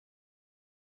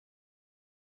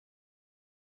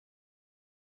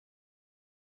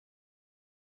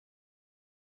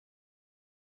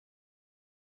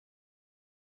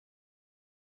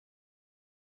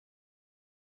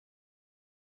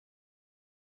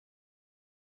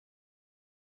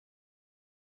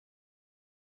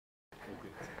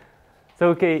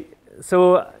Okay,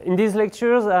 so in these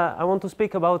lectures, I want to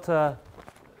speak about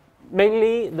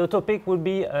mainly the topic will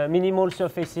be minimal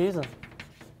surfaces.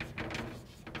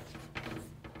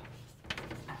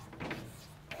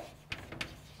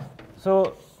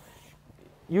 So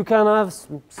you can have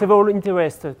several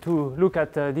interests to look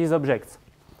at these objects.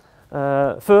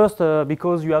 First,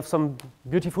 because you have some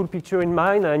beautiful picture in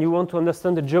mind and you want to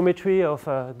understand the geometry of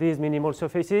these minimal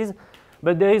surfaces.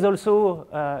 But there is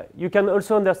also, you can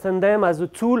also understand them as a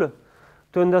tool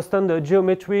to understand the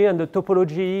geometry and the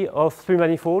topology of three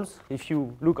manifolds, if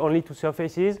you look only to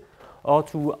surfaces or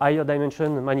to higher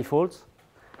dimension manifolds.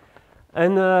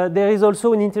 And there is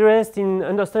also an interest in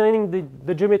understanding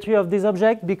the geometry of this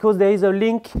object because there is a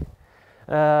link.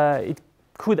 It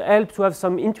could help to have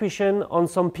some intuition on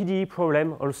some PDE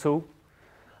problem also.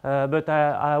 But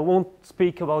I won't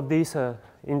speak about this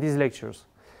in these lectures.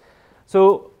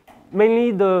 So mainly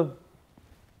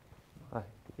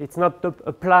it's not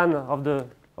a plan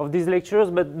of these lectures,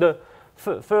 but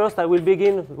first I will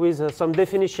begin with some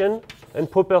definition and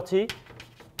property.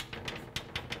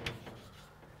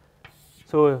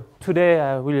 So today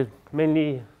I will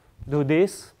mainly do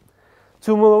this.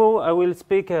 Tomorrow I will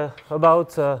speak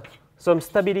about some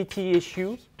stability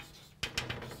issues.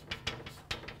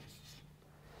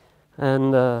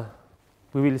 And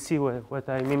we will see what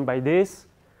I mean by this.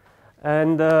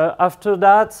 And after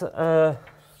that,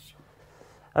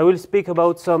 I will speak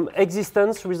about some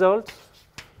existence results.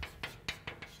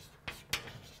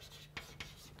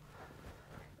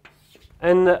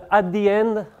 And at the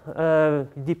end,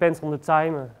 it depends on the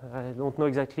time. I don't know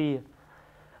exactly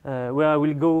where I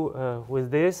will go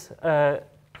with this.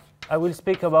 I will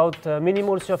speak about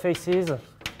minimal surfaces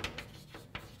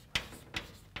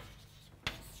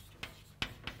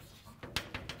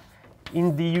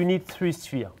in the unit 3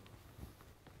 sphere.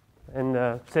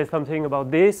 And say something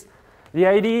about this. The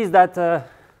idea is that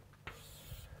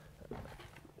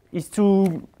is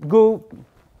to go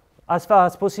as far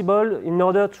as possible in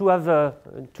order to have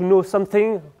to know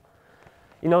something,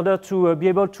 in order to be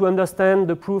able to understand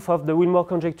the proof of the Wilmore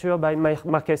conjecture by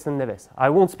Marquez and Neves. I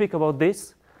won't speak about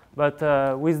this, but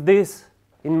with this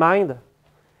in mind,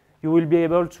 you will be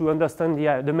able to understand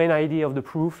the main idea of the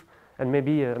proof and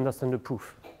maybe understand the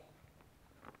proof.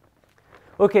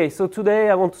 Okay, so today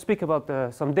I want to speak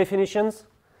about some definitions.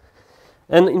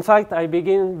 And in fact, I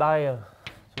begin by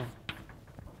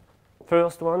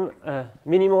first one,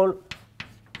 minimal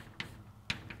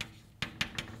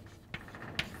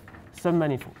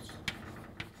submanifolds.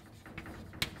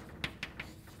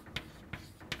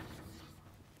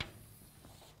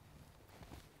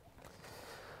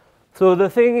 So the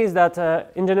thing is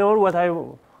that in general, what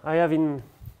I have to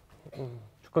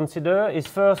consider is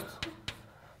first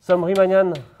some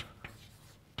Riemannian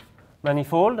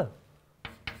manifold.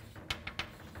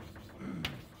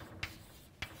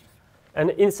 And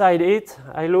inside it,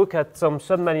 I look at some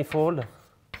submanifold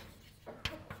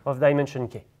of dimension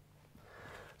k.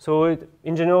 So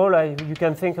in general, you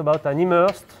can think about an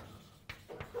immersed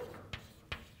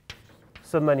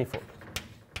submanifold.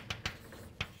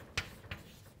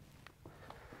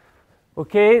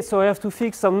 Okay, so I have to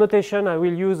fix some notation I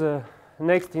will use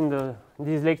next in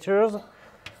these lectures.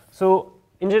 So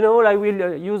in general, I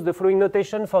will use the following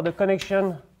notation for the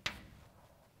connection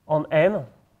on M.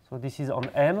 So this is on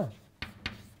M.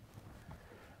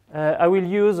 I will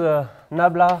use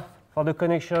nabla for the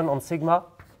connection on sigma.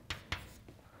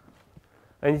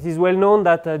 And it is well known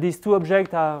that these two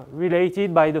objects are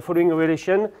related by the following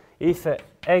relation. If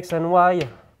x and y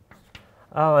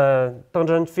are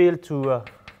tangent field to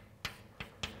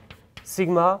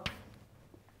sigma,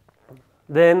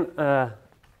 then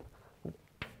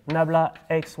nabla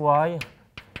xy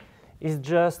is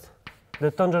just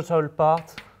the tangential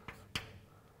part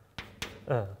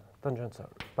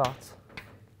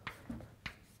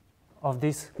of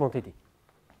this quantity.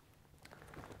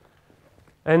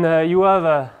 And you have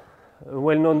a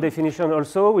well-known definition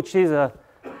also, which is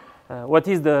what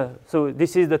is the, so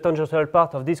this is the tangential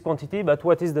part of this quantity, but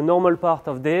what is the normal part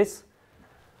of this?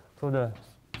 So the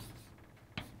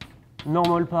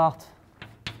normal part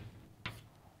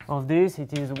of this,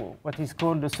 it is what is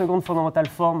called the second fundamental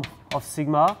form of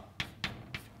sigma.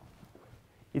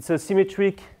 It's a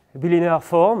symmetric bilinear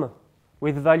form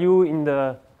with value in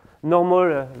the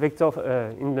normal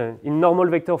vector in normal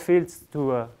vector fields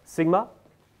to sigma.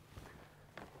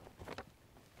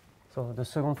 So the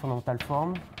second fundamental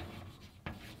form.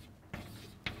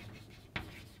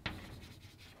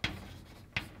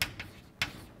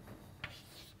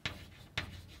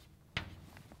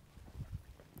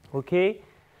 Okay,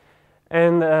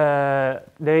 and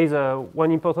there is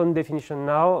one important definition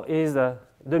now is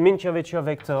the mean curvature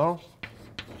vector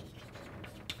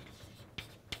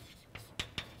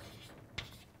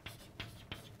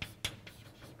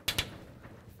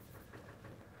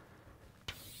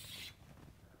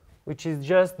which is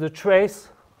just the trace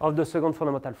of the second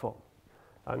fundamental form.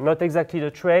 Not exactly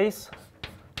the trace,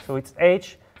 so it's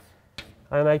H.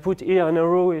 And I put here an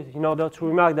arrow in order to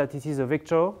remark that it is a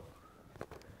vector,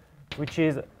 which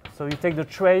is, so you take the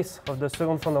trace of the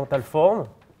second fundamental form.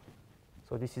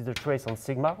 So this is the trace on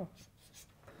sigma.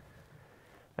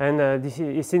 And this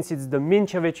is, since it's the mean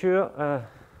curvature,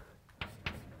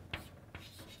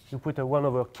 you put a 1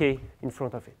 over k in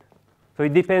front of it. So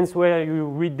it depends where you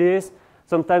read this.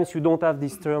 Sometimes you don't have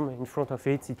this term in front of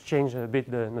it. It changes a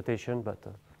bit the notation, but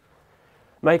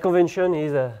my convention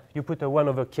is you put a 1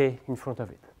 over k in front of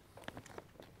it.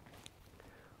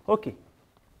 OK.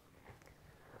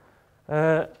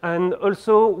 And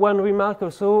also, one remark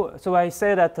also, so I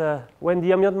say that when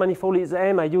the ambient manifold is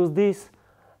M, I use this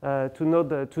to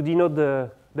denote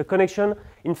the connection.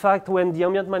 In fact, when the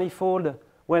ambient manifold,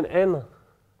 when N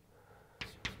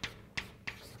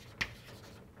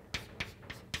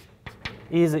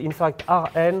is in fact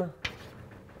Rn,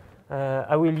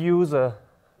 I will use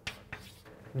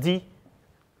D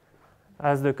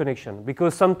as the connection,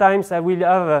 because sometimes I will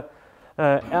have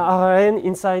Rn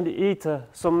inside it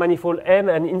some manifold M,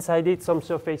 and inside it some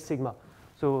surface sigma.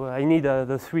 So I need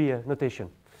the three notation.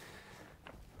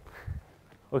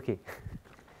 Okay.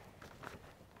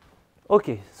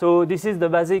 Okay, so this is the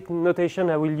basic notation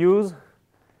I will use.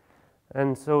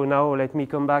 And so now let me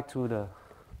come back to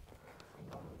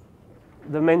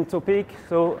the main topic,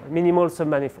 so minimal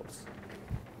submanifolds.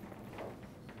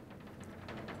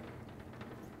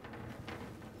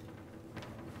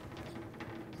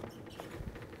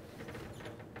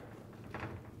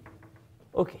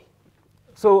 Okay,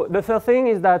 so the first thing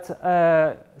is that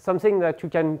something that you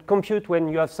can compute when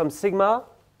you have some sigma.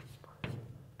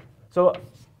 So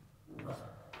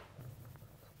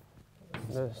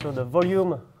the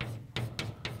volume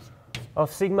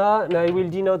of sigma, and I will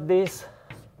denote this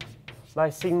by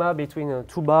sigma between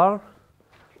 2 bar,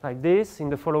 like this, in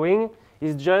the following,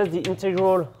 is just the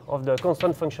integral of the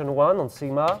constant function 1 on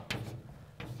sigma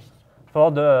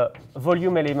for the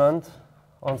volume element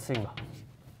on sigma.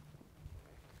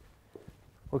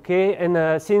 Okay,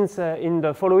 and since in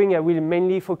the following I will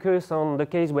mainly focus on the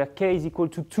case where k is equal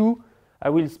to 2, I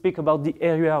will speak about the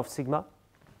area of sigma.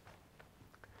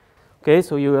 Okay,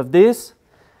 so you have this.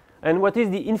 And what is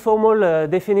the informal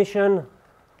definition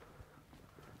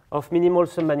of minimal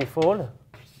submanifold?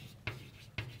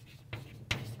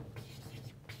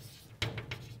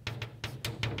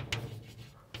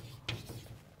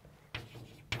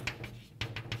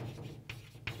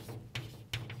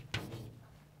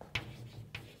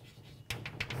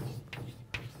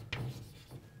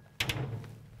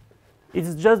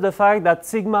 It's just the fact that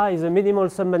sigma is a minimal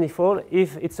submanifold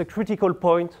if it's a critical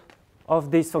point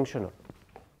of this functional.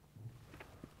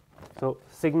 So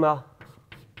sigma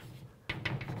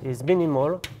is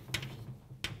minimal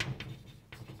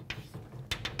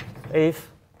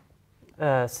if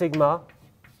sigma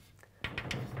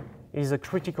is a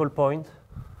critical point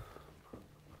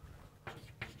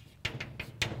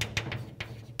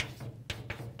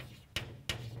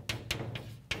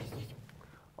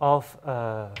of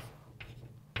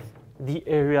the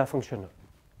area functional.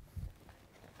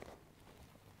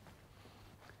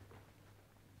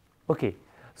 Okay,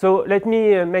 so let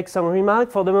me make some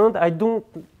remark. For the moment, I do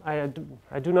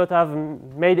not have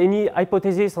made any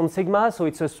hypothesis on sigma, so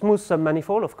it's a smooth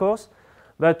submanifold, of course,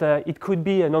 but it could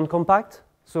be a non-compact.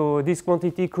 So this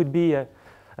quantity could be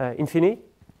infinity.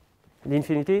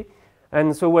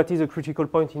 And so what is a critical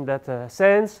point in that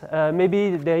sense?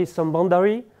 Maybe there is some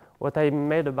boundary, what I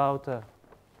made about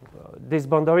this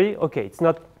boundary. Okay, it's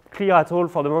not clear at all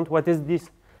for the moment. What is this?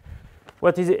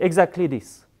 What is exactly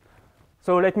this?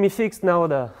 So let me fix now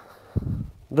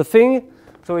the thing.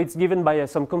 So it's given by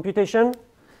some computation.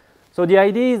 So the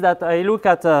idea is that I look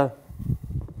at a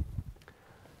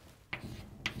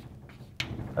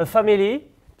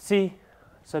family C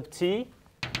sub T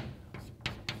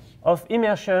of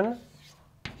immersion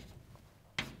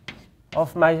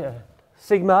of my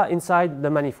sigma inside the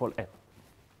manifold M.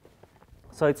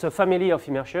 So it's a family of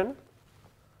immersion,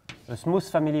 a smooth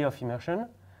family of immersion.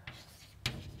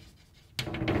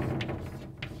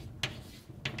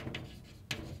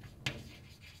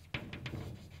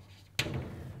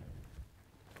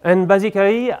 And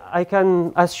basically, I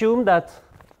can assume that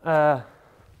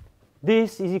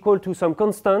this is equal to some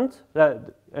constant.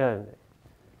 In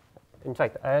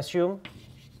fact, I assume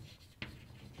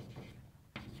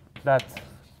that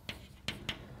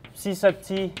C sub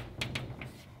T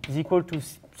is equal to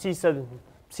C sub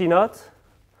C naught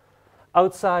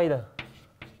outside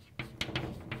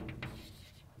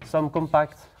some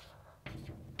compact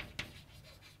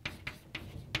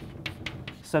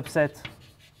subset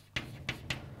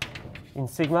in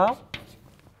sigma,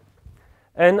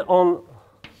 and on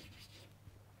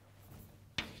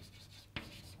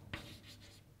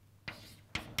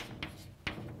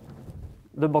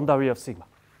the boundary of sigma.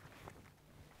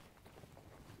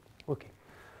 Okay.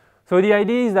 So the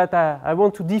idea is that I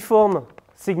want to deform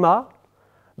sigma,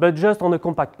 but just on a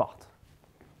compact part.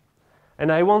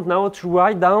 And I want now to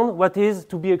write down what is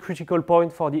to be a critical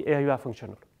point for the area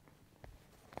functional.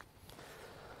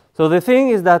 So the thing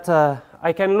is that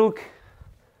I can look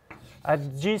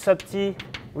at G sub t,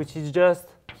 which is just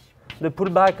the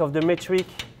pullback of the metric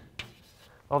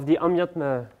of the ambient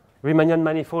Riemannian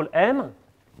manifold M.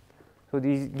 So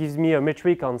this gives me a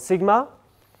metric on sigma.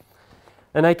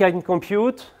 And I can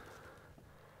compute,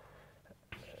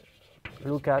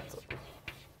 look at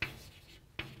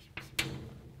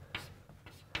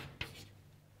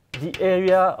the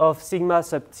area of sigma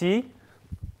sub t,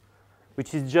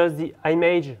 which is just the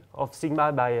image of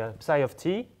sigma by psi of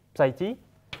t, psi t,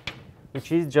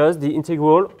 which is just the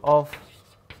integral of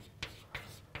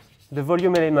the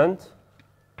volume element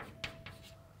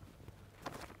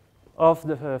of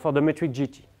for the metric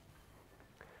gt.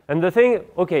 And the thing,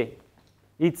 okay,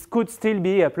 it could still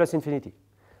be a plus infinity.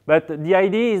 But the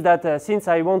idea is that since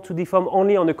I want to deform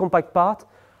only on a compact part,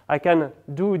 I can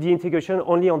do the integration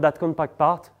only on that compact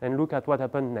part and look at what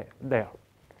happened there.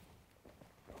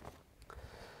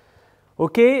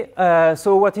 Okay,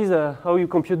 so what is how you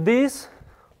compute this?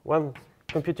 One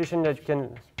computation that you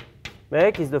can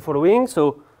make is the following.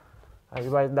 So I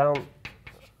write down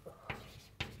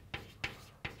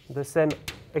the same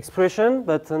expression,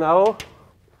 but now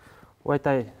what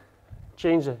I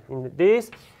change in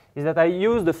this is that I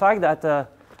use the fact that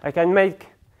I can make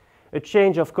a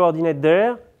change of coordinate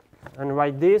there and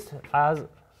write this as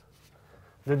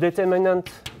the determinant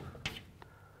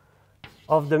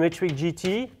of the metric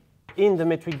gt in the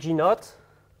metric g naught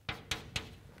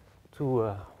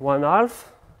to 1/2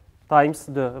 times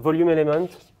the volume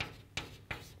element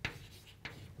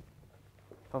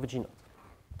of g naught.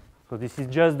 So this is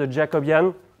just the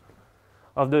Jacobian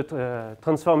of the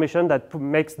transformation that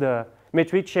makes the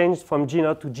metric change from g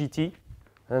naught to gt,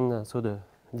 and so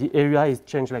the area is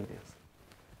changed like this.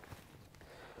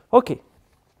 Okay.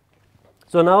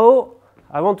 So now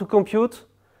I want to compute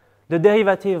the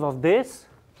derivative of this.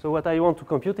 So what I want to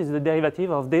compute is the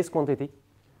derivative of this quantity,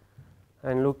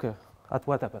 and look at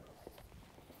what happened.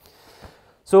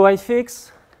 So I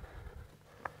fix.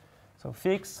 So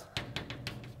fix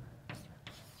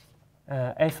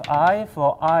Fi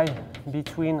for I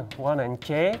between 1 and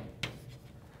k,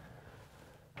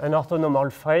 an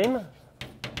orthonormal frame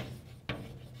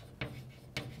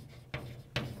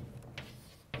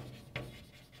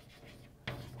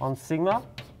on sigma.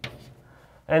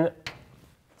 And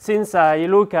since I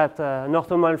look at an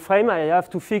orthonormal frame, I have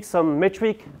to fix some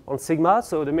metric on sigma.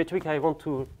 So the metric I want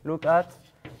to look at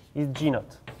is g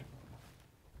naught.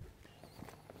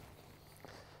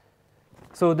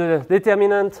 So the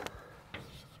determinant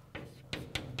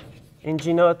in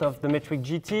g naught of the metric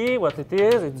gt, what it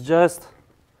is, it's just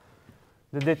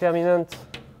the determinant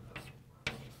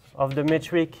of the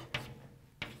metric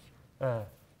fi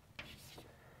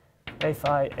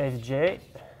fj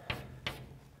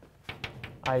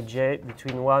ij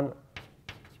between 1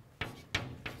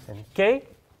 and k.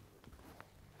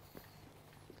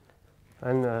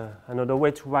 And another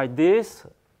way to write this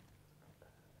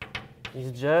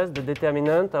is just the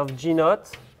determinant of g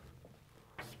naught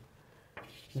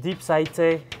d psi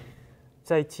t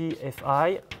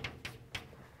fi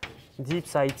d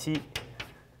psi t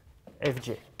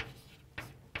fj.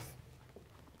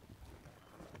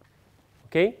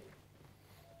 Okay?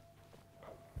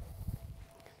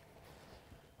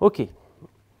 Okay.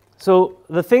 So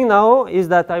the thing now is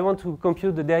that I want to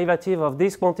compute the derivative of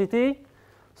this quantity.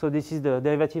 So this is the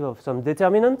derivative of some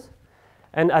determinant.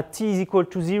 And at t is equal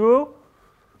to 0,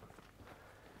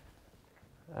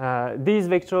 this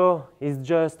vector is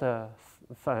just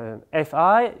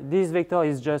fi, this vector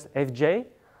is just fj.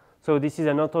 So this is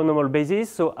an orthonormal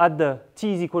basis. So at the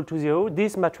t is equal to 0,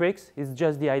 this matrix is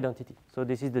just the identity. So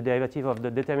this is the derivative of the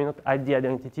determinant at the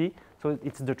identity. So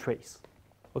it's the trace.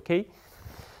 Okay?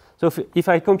 So if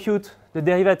I compute the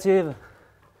derivative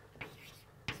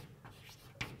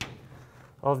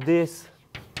of this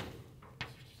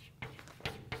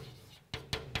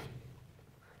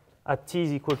at t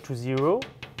is equal to 0,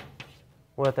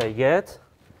 what I get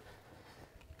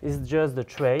is just the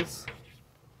trace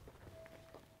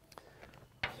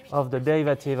of the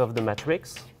derivative of the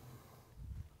matrix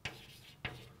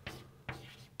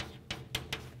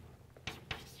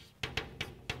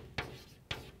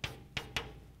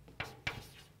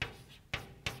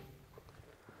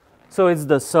so it's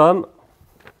the sum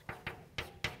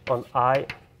on I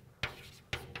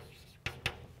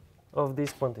of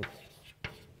this quantity.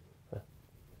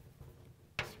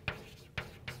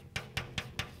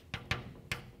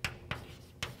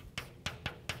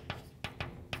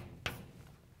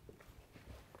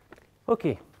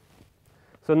 Okay,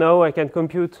 so now I can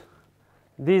compute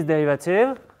this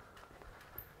derivative.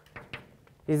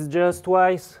 It's just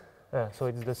twice, so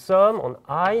it's the sum on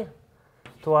I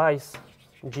twice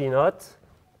G naught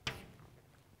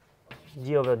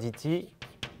d over dt.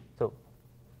 So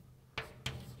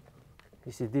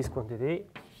this is this quantity.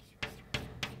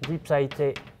 D psi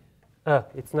t,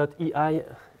 it's not EI,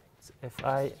 it's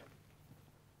Fi,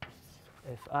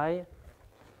 Fi,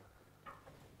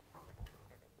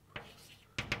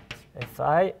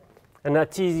 Fi, and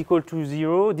at t is equal to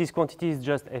 0, this quantity is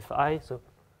just Fi, so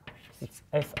it's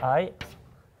Fi,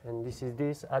 and this is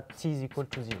this at t is equal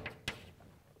to 0.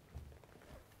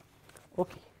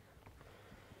 Okay.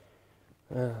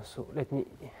 So let me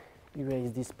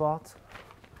erase this part.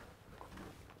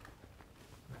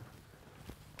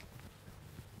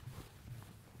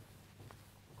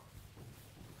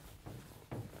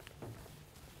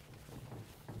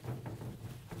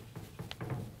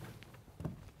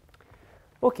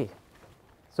 Okay,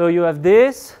 so you have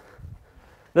this.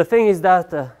 The thing is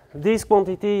that this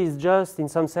quantity is just, in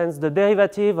some sense, the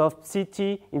derivative of Ct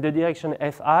in the direction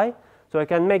Fi. So I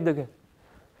can make the,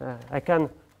 I can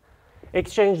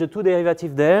exchange the two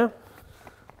derivatives there.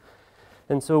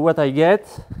 And so what I get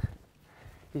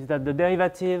is that the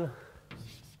derivative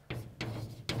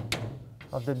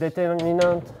of the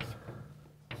determinant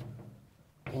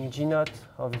in G naught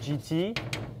of Gt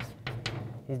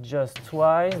is just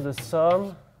twice the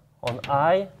sum on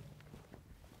I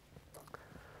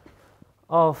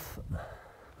of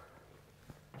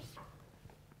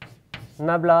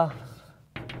nabla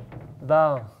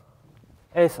bar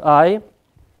Fi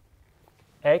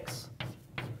x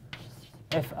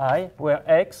Fi, where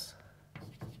x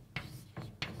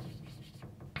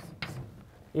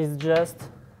is just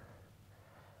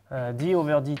d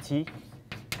over dt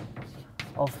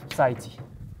of psi t.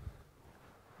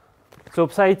 So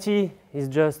psi t is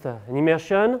just an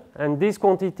immersion, and this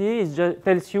quantity is just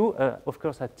tells you, of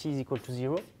course, at t is equal to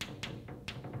 0,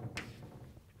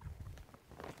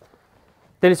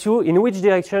 tells you in which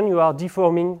direction you are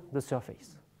deforming the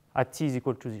surface at t is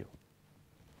equal to 0.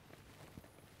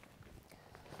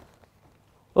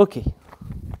 Okay,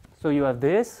 so you have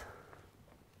this,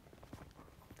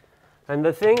 and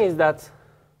the thing is that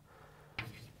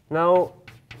now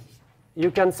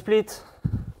you can split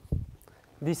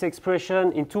this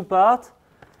expression in two parts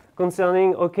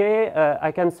concerning, okay,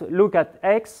 I can look at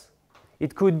x.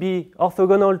 It could be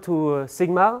orthogonal to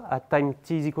sigma at time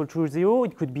t is equal to 0.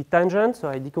 It could be tangent, so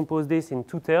I decompose this in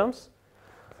two terms.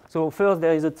 So first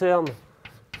there is a term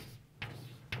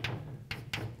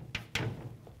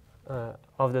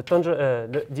of the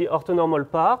orthonormal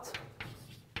part,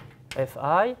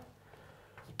 Fi,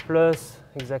 plus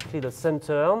exactly the same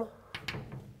term,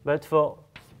 but for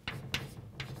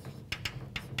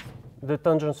the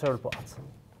tangential part.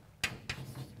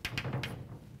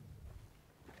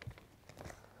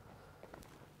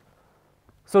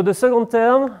 So the second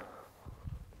term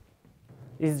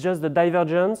is just the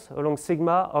divergence along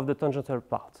sigma of the tangential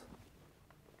part.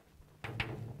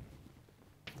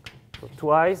 So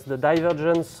twice the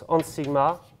divergence on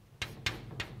sigma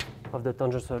of the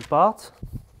tangential part.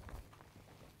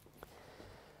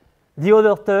 The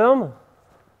other term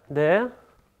there,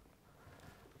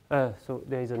 so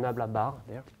there is a nabla bar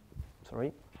there,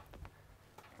 sorry.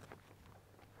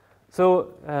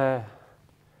 So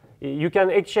you can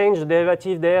exchange the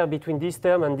derivative there between this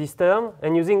term and this term,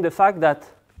 and using the fact that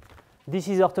this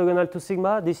is orthogonal to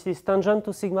sigma, this is tangent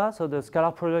to sigma, so the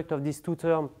scalar product of these two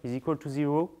terms is equal to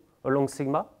 0 along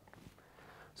sigma.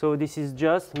 So this is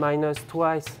just minus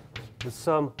twice the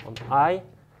sum on I,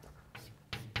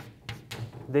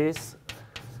 this,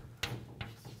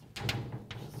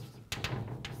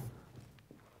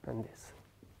 and this.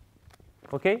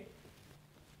 Okay?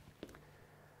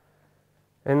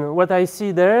 And what I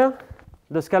see there,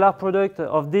 the scalar product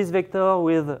of this vector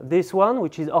with this one,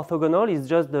 which is orthogonal, is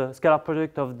just the scalar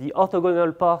product of the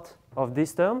orthogonal part of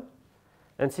this term.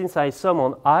 And since I sum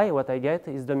on I, what I get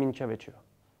is the mean curvature.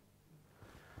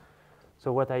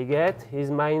 So what I get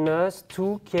is minus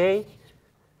 2k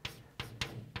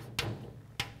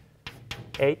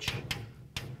h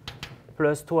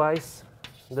plus twice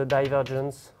the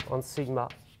divergence on sigma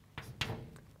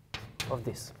of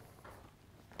this.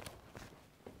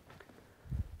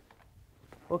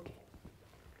 Okay.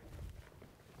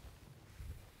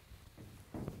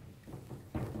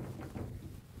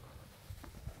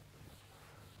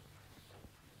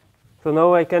 So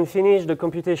now I can finish the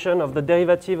computation of the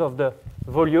derivative of the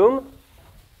volume.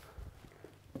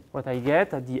 What I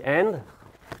get at the end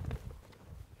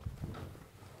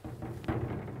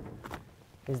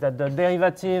is that the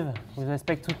derivative with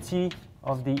respect to t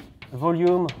of the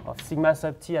volume of sigma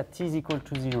sub t at t is equal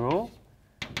to 0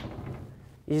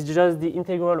 is just the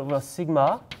integral over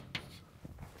sigma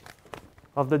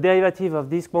of the derivative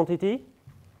of this quantity.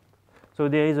 So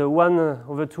there is a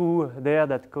 1/2 there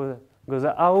that goes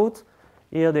out.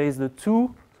 Here there is the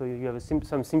 2, so you have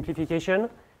some simplification.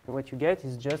 And what you get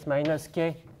is just minus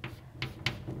k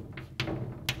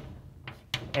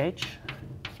h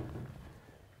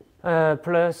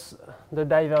plus the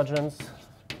divergence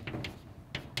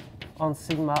on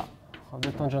sigma of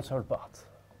the tangential part,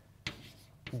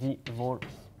 d vol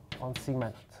on sigma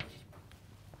naught.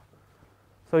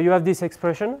 So you have this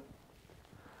expression.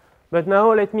 But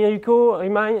now let me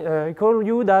recall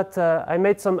you that I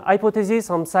made some hypothesis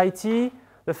on psi t,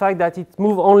 the fact that it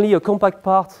moves only a compact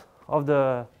part of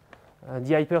the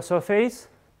hypersurface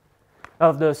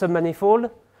of the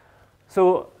submanifold.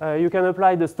 So you can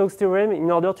apply the Stokes theorem in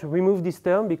order to remove this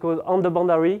term, because on the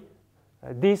boundary,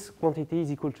 this quantity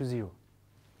is equal to 0.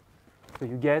 So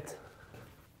you get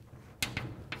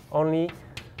only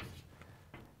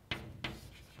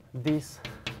this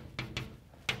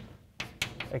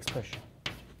expression.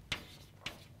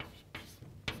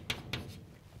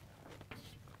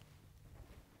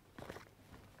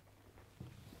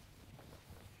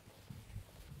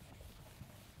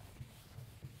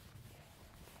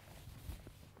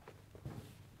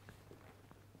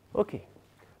 Okay.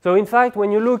 So in fact,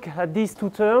 when you look at these two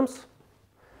terms,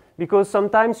 because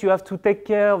sometimes you have to take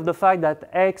care of the fact that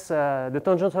x, the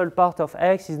tangential part of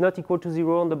x is not equal to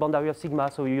 0 on the boundary of sigma,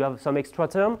 so you have some extra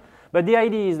term. But the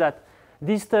idea is that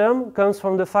this term comes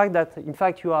from the fact that, in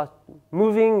fact, you are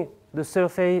moving the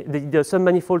surface, the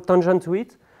submanifold tangent to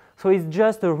it. So it's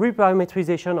just a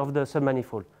reparametrization of the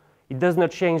submanifold. It does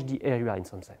not change the area in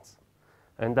some sense.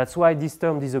 And that's why this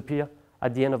term disappears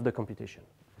at the end of the computation.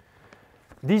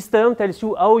 This term tells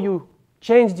you how you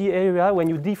change the area when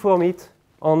you deform it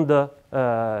on the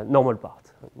normal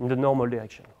part, in the normal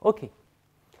direction. Okay.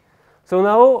 So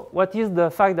now, what is the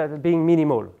fact that being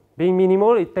minimal? Being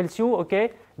minimal, it tells you,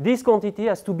 okay, this quantity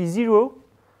has to be 0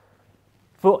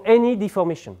 for any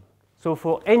deformation. So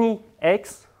for any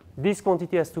x, this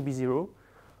quantity has to be 0.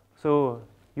 So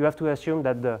you have to assume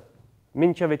that the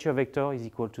mean curvature vector is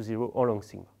equal to 0 along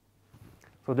sigma.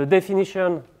 So the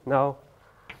definition now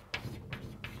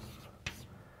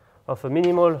of a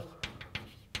minimal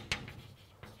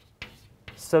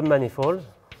submanifold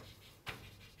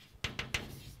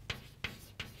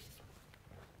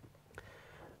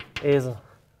is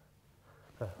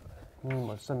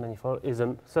minimal submanifold is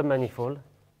a submanifold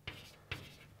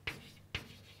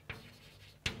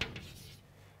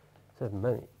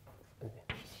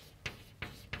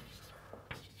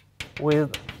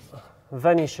with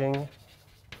vanishing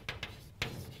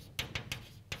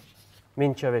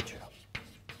mean curvature.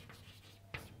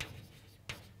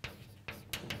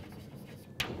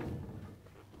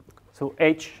 So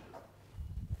H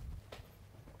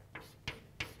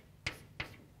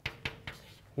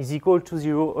is equal to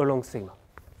 0 along sigma.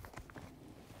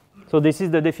 So this is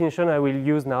the definition I will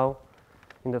use now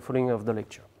in the following of the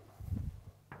lecture.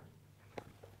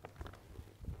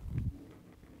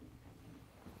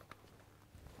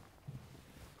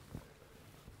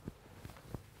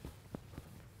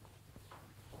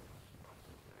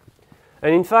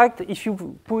 And in fact, if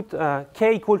you put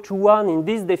k equal to 1 in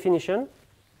this definition,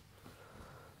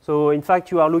 so in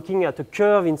fact you are looking at a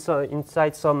curve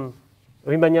inside some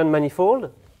Riemannian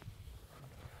manifold.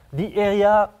 The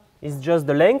area is just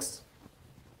the length,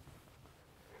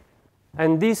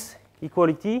 and this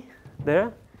equality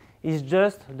there is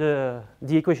just the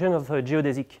equation of a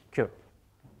geodesic curve.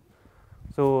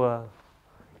 So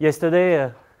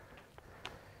yesterday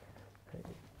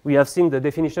we have seen the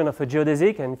definition of a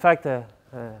geodesic, and in fact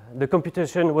the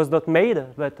computation was not made,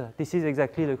 but this is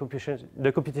exactly the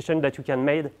computation that you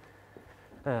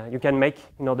can make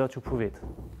in order to prove it.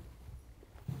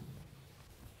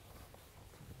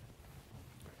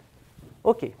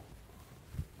 Okay.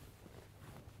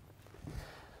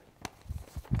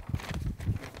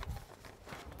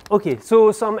 Okay,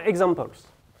 so some examples.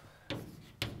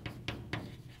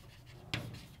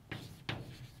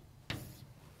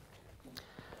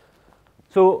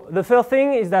 So the first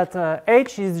thing is that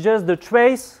H is just the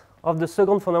trace of the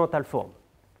second fundamental form.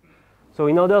 So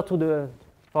in order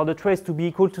for the trace to be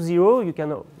equal to 0, you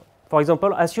can, for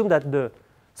example, assume that the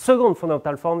second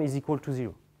fundamental form is equal to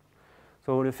 0.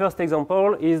 So the first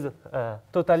example is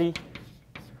totally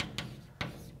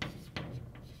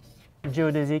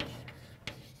geodesic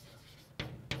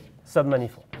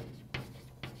submanifold.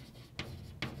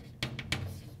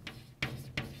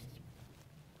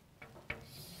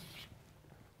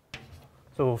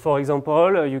 So, for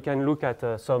example, you can look at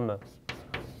some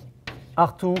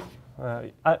R2,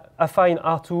 affine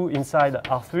R2 inside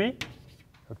R3,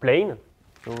 a plane.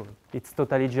 So it's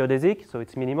totally geodesic, so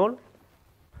it's minimal.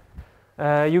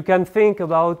 You can think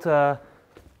about the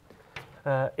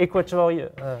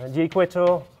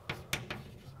equator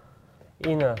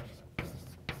in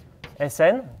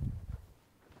Sn.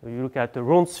 So you look at the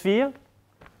round sphere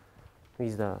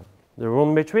with the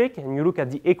round metric, and you look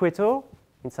at the equator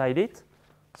inside it.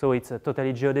 So it's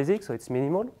totally geodesic, so it's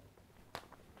minimal.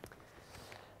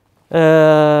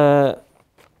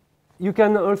 You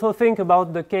can also think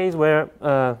about the case where,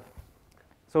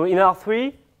 so in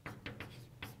R3,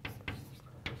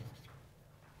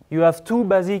 you have two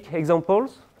basic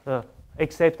examples,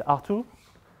 except R2,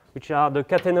 which are the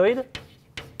catenoid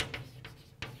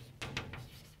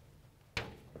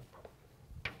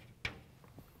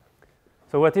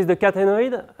So what is the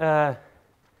catenoid?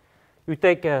 You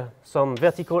take some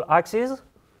vertical axis,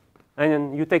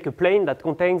 and you take a plane that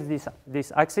contains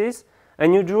this axis,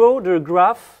 and you draw the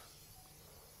graph.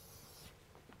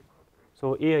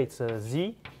 So here it's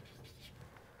z.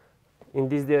 In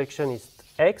this direction it's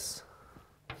x.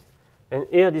 And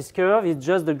here this curve is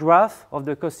just the graph of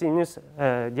the cosinus,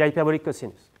 the hyperbolic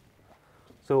cosinus.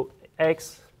 So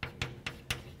x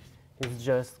is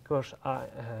just cos I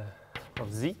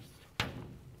of z.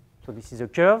 So this is a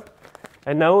curve.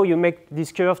 And now you make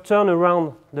this curve turn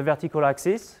around the vertical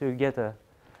axis. So you get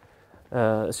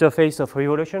a surface of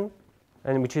revolution,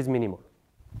 and which is minimal.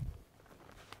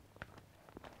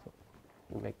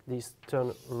 So you make this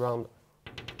turn around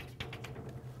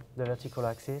the vertical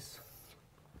axis.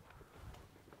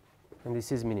 And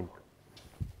this is minimal.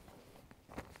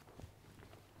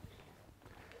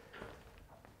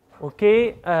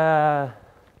 Okay.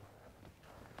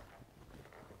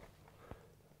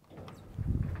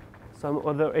 Some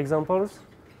other examples.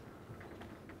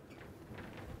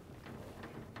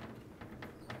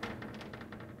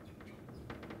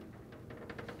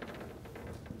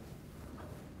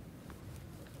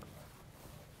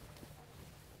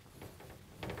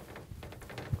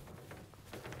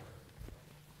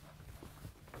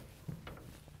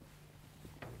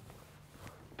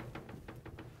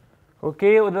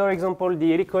 Okay, other example,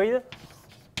 the helicoid.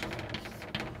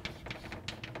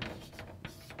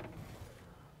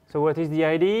 So what is the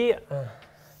idea?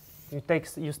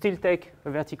 You still take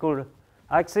a vertical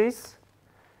axis,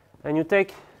 and you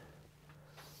take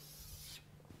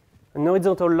an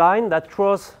horizontal line that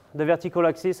crosses the vertical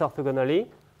axis orthogonally,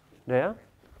 there,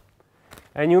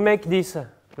 and you make this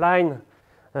line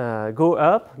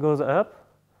goes up,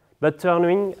 but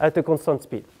turning at a constant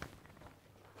speed.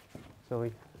 So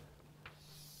we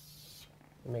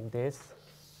make this,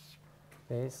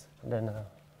 and then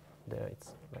there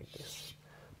it's like this.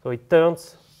 So it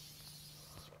turns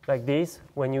like this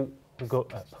when you go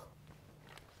up.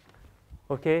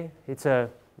 Okay, it's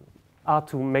hard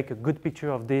to make a good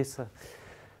picture of this,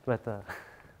 but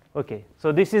okay.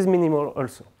 So this is minimal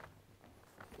also.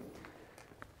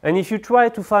 And if you try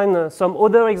to find some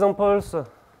other examples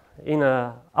in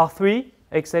R3,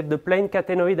 except the plane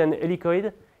catenoid and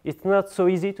helicoid, it's not so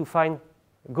easy to find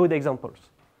good examples.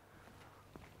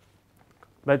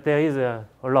 But there is a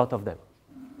lot of them.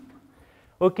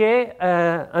 Okay,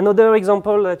 another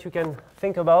example that you can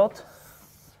think about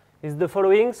is the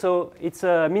following. So it's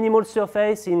a minimal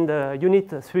surface in the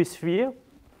unit 3 sphere.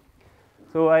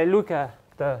 So I look at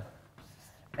the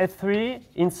F3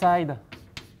 inside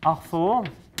R4.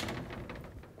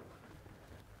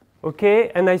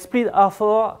 Okay, and I split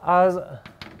R4 as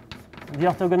the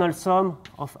orthogonal sum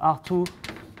of R2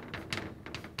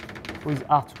 with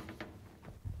R2.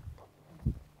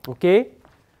 Okay?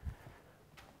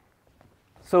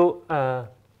 So,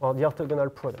 or the orthogonal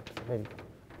product, maybe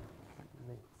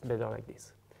it's better like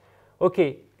this.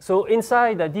 Okay, so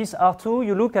inside this R2,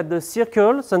 you look at the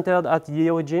circle centered at the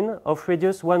origin of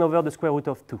radius 1 over the square root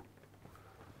of 2.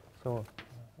 So,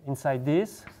 inside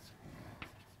this,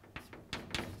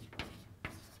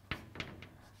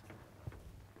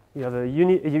 you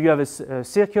have a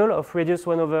circle of radius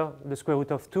 1 over the square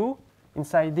root of 2.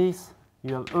 Inside this,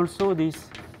 you have also this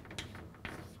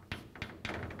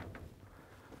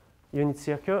unit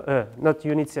circle, not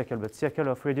unit circle, but circle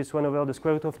of radius 1 over the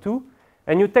square root of 2,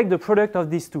 and you take the product of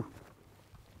these two.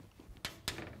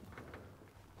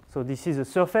 So this is a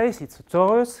surface, it's a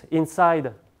torus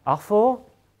inside R4,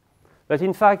 but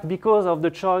in fact, because of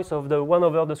the choice of the 1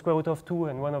 over the square root of 2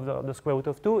 and 1 over the square root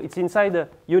of 2, it's inside the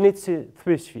unit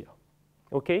 3 sphere.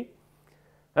 Okay?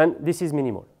 and this is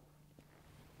minimal.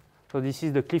 So this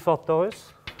is the Clifford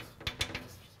torus.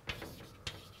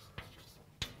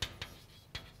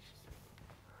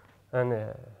 And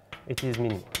it is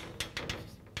minimal.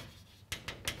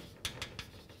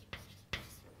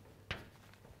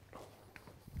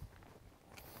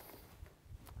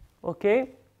 Okay.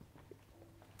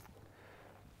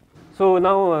 So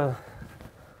now,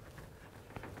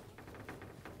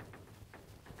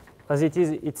 as it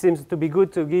is, it seems to be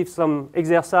good to give some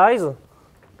exercise.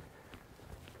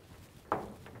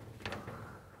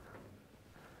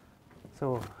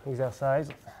 So exercise.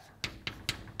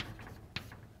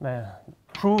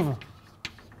 Prove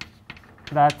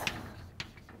that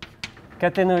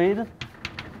catenoid,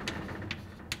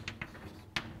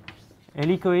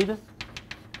 helicoid,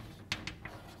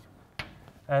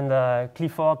 and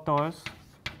Clifford torus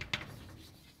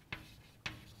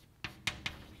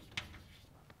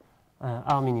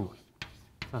are minimal.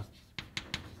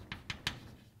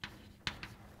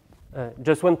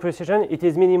 Just one precision, it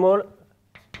is minimal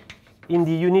in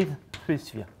the unit 3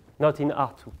 sphere, not in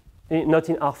R2, not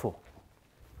in R4.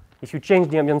 If you change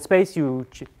the ambient space,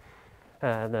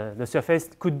 the surface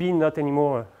could be not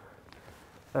anymore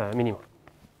minimal.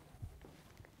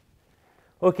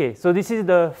 Okay, so this is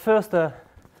the first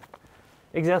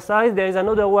exercise. There is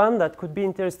another one that could be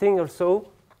interesting also,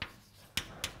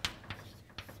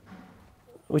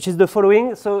 which is the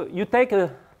following. So you take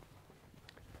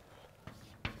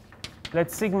let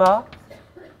sigma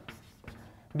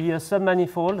be a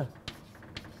submanifold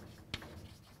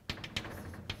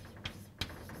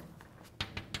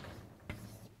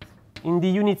in the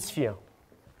unit sphere.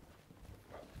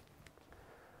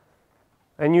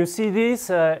 And you see this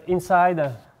inside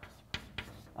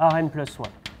Rn plus 1.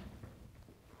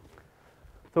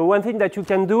 So one thing that you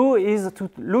can do is to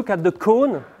look at the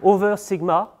cone over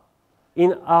sigma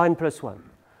in Rn plus 1.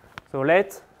 So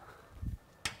let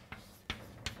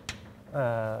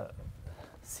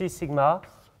C sigma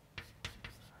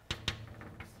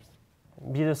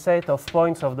be the set of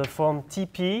points of the form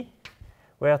Tp,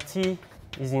 where T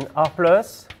is in R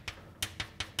plus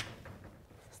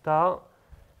star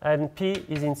and P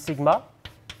is in sigma.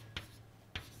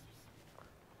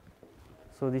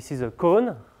 So this is a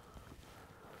cone.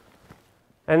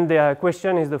 And the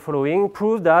question is the following.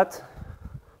 Prove that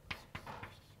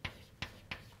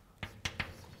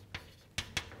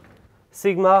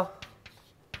sigma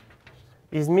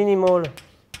is minimal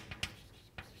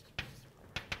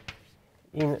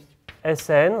in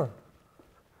Sn.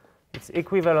 It's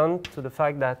equivalent to the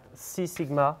fact that C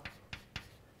sigma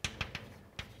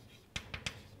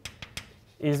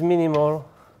is minimal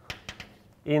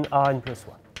in Rn plus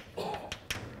 1.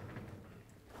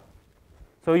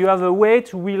 So you have a way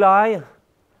to rely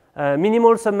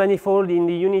minimal submanifold in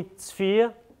the unit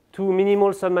sphere to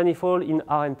minimal submanifold in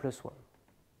Rn plus 1,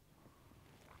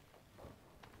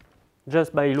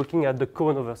 just by looking at the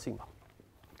cone over sigma.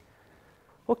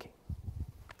 Okay.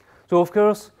 So of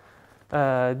course,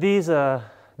 this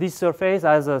surface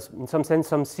has, in some sense,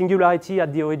 some singularity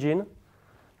at the origin.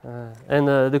 And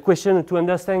the question to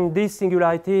understand this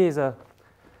singularity is a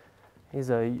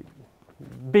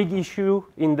big issue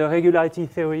in the regularity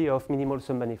theory of minimal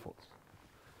submanifolds.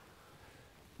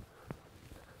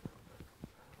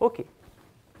 Okay.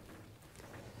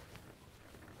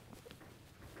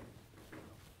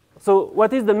 So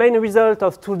what is the main result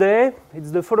of today?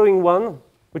 It's the following one,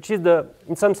 which is,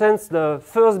 in some sense, the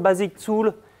first basic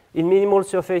tool in minimal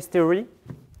surface theory,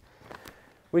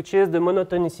 which is the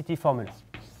monotonicity formula.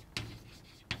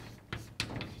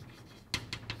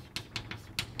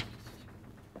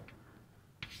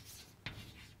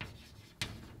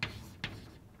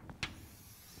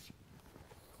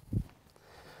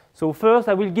 So first,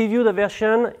 I will give you the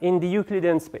version in the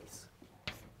Euclidean space.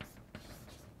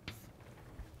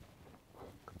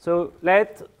 So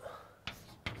let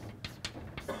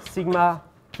sigma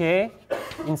k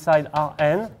inside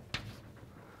Rn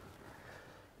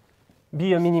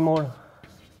be a minimal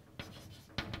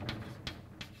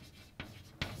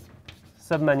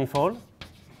submanifold.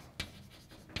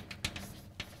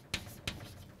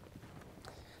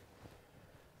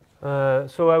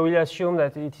 So I will assume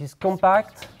that it is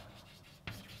compact,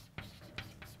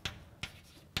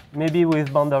 maybe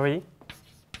with boundary.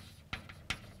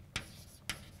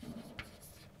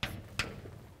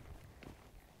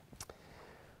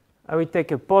 I will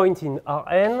take a point in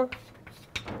Rn,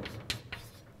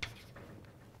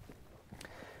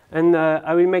 and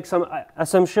I will make some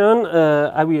assumption.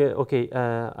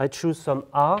 I choose some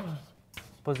R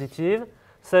positive,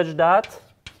 such that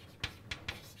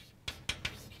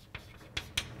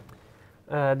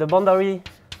the boundary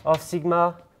of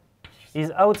sigma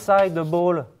is outside the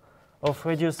ball of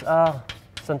radius r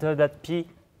centered at P,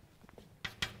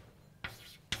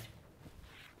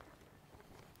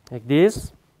 like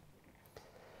this.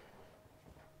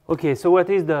 Okay, so what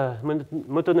is the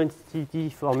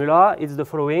motonicity formula? It's the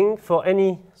following. For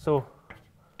any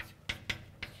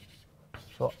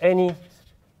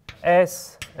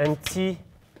S and T,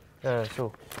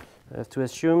 so I have to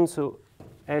assume so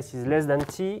S is less than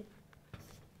T.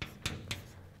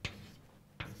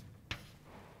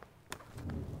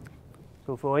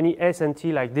 So for any S and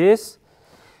T like this,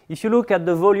 if you look at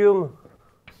the volume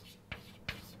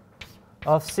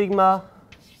of sigma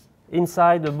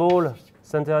inside the ball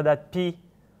centered at P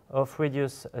of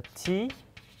radius T,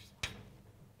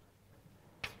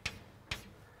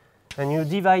 and you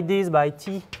divide this by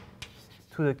T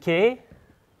to the K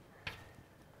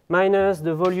minus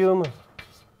the volume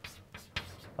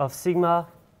of sigma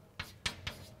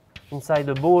inside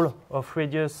the ball of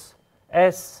radius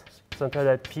S centered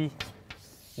at P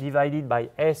divided by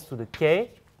S to the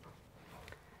K.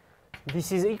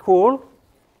 This is equal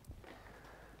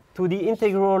to the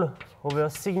integral over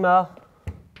sigma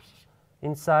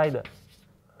inside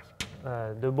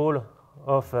the ball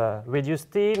of radius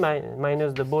T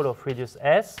minus the ball of radius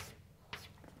S.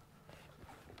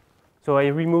 So I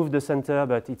remove the center,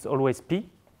 but it's always P.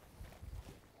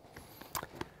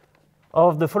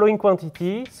 Of the following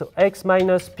quantity, so X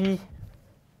minus P,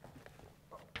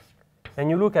 and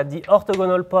you look at the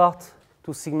orthogonal part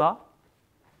to sigma,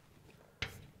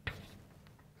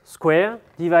 square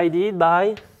divided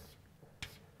by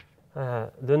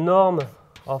the norm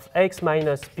of X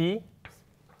minus P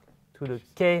to the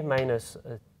K minus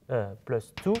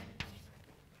plus 2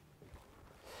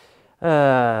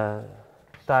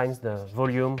 times the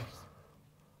volume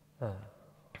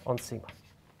on sigma.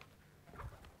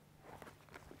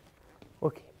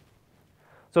 Okay.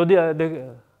 So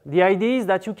the idea is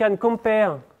that you can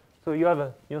compare. So you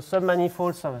have your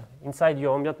submanifolds inside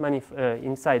your ambient manifold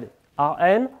inside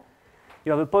Rn.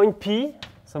 You have a point P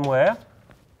somewhere.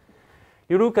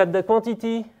 You look at the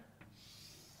quantity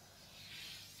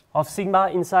of sigma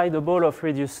inside the ball of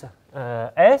radius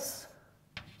S,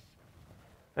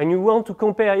 and you want to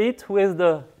compare it with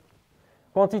the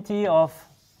quantity of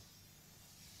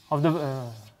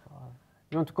the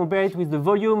you want to compare it with the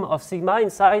volume of sigma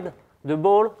inside the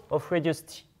ball of radius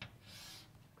T.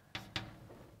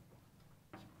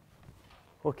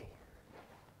 Okay.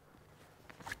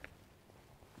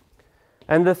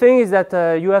 And the thing is that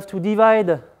you have to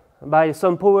divide by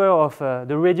some power of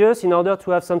the radius in order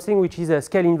to have something which is a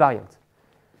scale invariant.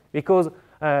 Because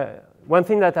one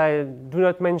thing that I do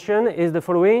not mention is the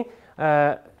following.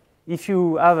 If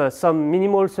you have some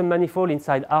minimal submanifold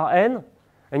inside Rn,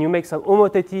 and you make some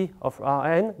homotety of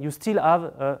Rn, you still have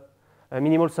a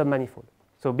minimal submanifold.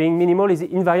 So being minimal is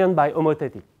invariant by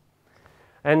homotety.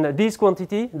 And this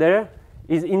quantity there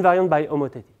is invariant by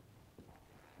homotety.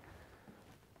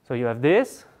 So you have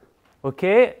this,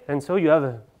 okay, and so you have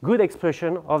a good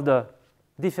expression of the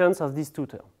difference of these two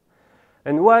terms.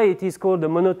 And why it is called the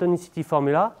monotonicity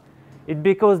formula? It's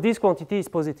because this quantity is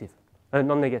positive and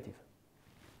non-negative.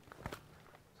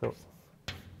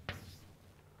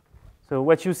 So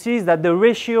what you see is that the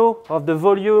ratio of the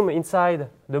volume inside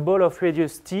the ball of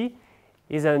radius T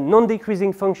is a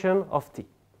non-decreasing function of T.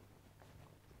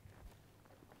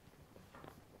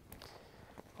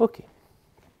 Okay.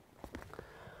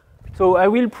 So I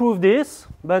will prove this,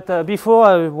 but before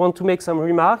I want to make some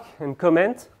remark and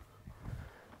comment.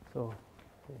 So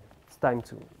it's time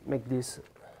to make this.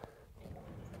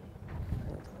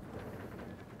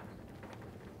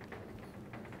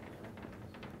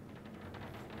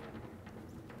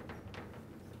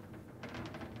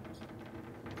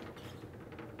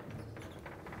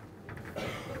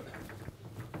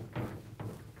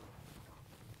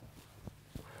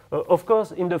 Of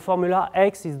course, in the formula,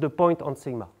 X is the point on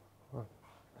sigma.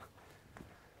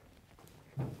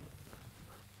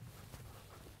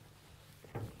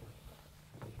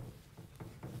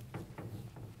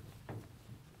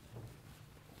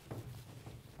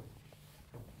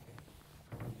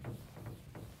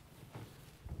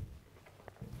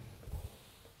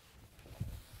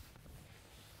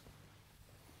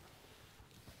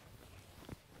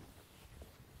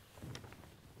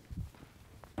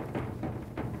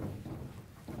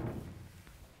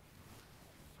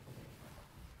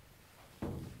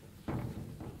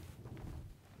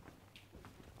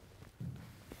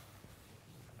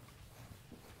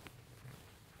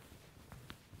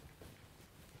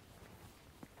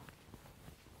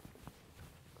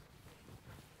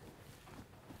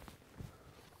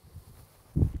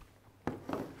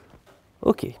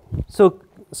 Okay, so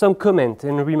some comment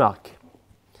and remark.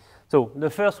 So the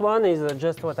first one is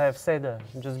just what I have said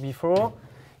just before,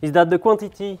 is that the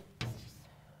quantity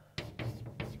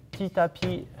theta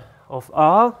p of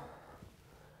R,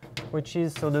 which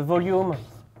is so the volume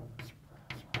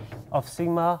of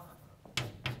sigma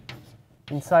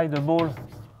inside the ball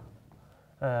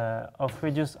of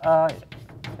radius R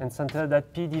and centered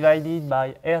at P divided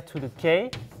by R to the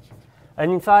K. And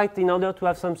in fact, in order to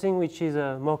have something which is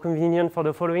more convenient for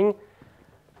the following,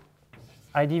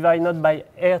 I divide not by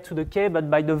R to the K, but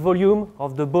by the volume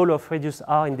of the ball of radius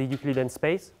R in the Euclidean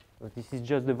space. So this is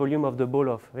just the volume of the ball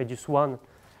of radius 1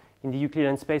 in the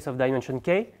Euclidean space of dimension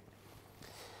K,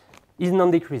 is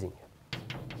non-decreasing.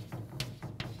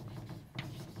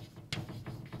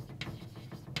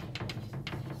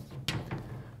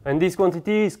 And this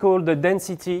quantity is called the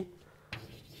density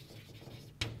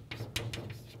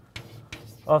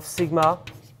of sigma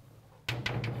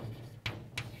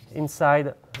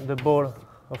inside the ball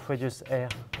of radius R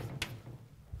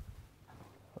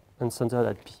and centered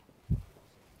at P.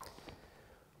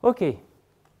 Okay.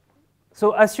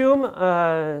 So assume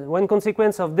one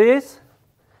consequence of this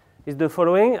is the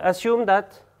following. Assume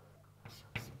that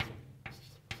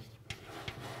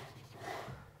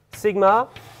sigma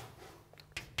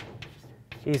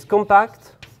is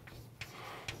compact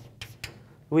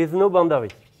with no boundary.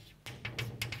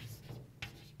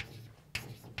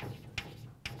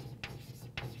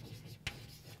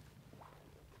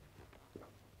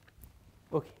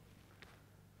 Okay.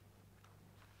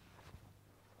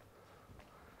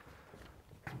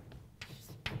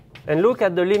 And look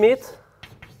at the limit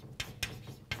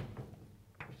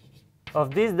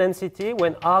of this density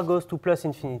when R goes to plus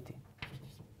infinity.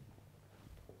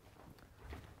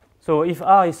 So if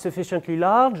R is sufficiently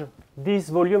large, this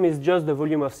volume is just the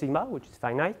volume of sigma, which is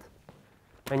finite,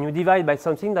 and you divide by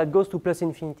something that goes to plus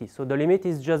infinity. So the limit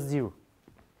is just 0.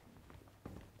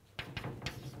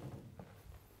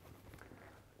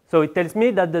 So it tells me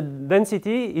that the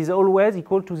density is always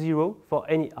equal to 0 for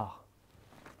any R.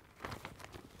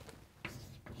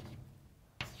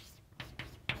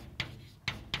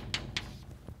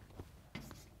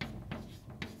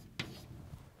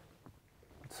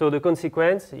 So the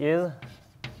consequence is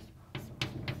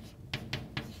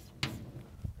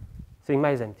sigma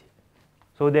is empty.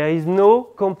 So there is no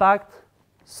compact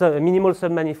minimal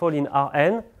submanifold in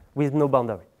Rn with no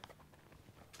boundary.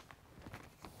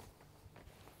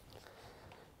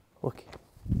 Okay.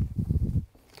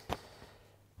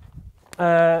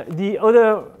 The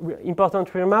other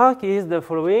important remark is the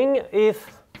following.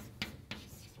 If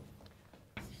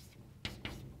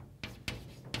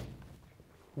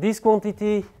this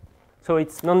quantity, so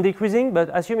it's non-decreasing,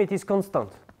 but assume it is constant.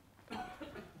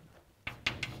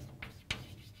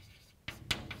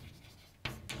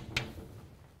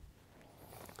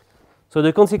 So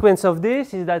the consequence of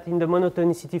this is that in the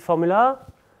monotonicity formula,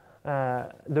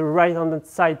 the right-hand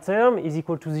side term is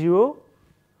equal to 0.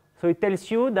 So it tells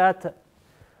you that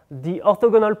the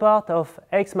orthogonal part of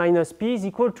x minus p is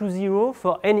equal to 0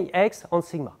 for any x on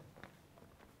sigma.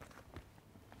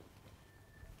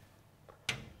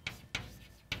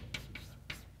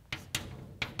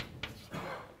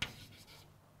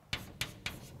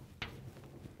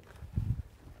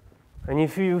 And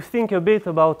if you think a bit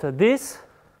about this,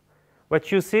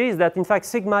 what you see is that in fact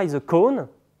sigma is a cone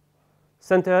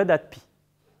centered at P,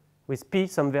 with P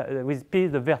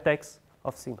the vertex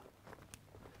of sigma.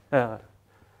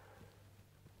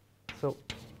 So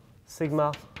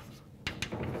sigma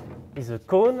is a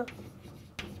cone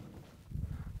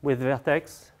with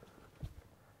vertex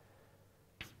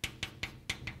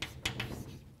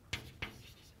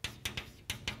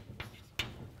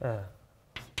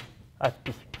at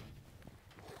P.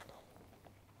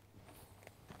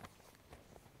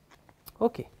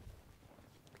 Okay.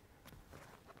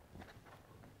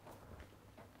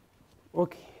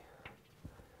 Okay.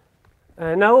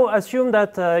 Now assume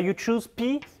that you choose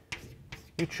P,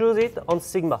 you choose it on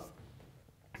sigma.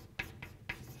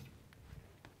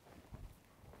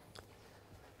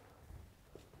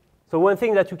 So one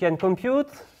thing that you can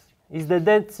compute is the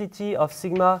density of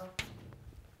sigma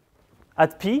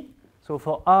at P. So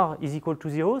for R is equal to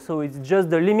 0, so it's just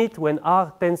the limit when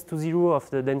R tends to 0 of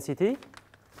the density.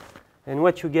 And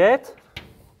what you get,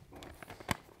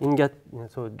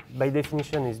 so by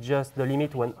definition, is just the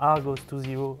limit when R goes to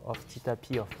 0 of theta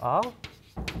p of R.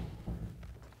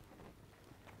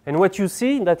 And what you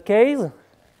see in that case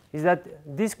is that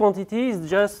this quantity is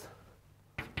just,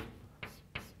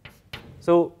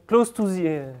 so close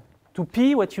to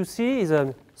P, what you see is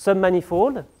a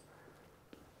submanifold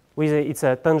with it's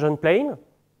a tangent plane.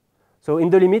 So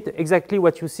in the limit, exactly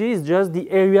what you see is just the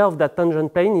area of that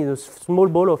tangent plane in a small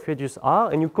ball of radius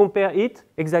r, and you compare it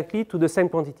exactly to the same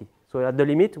quantity. So at the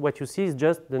limit, what you see is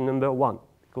just the number 1,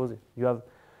 because you have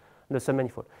the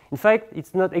submanifold. In fact,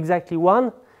 it's not exactly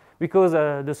 1, because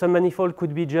the submanifold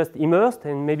could be just immersed,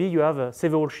 and maybe you have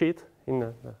several sheets in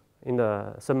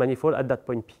the submanifold at that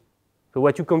point P. So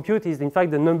what you compute is, in fact,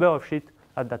 the number of sheets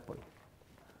at that point.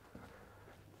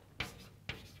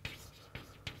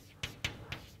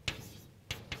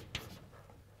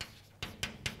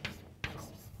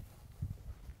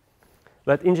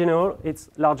 But in general, it's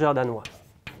larger than 1.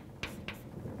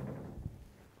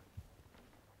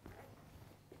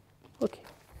 Okay.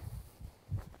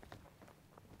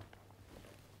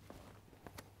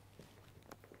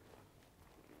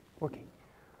 Okay.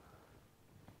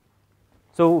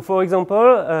 So, for example,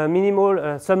 a minimal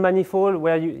submanifold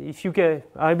where if you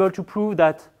are able to prove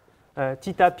that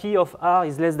theta p of r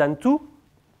is less than 2,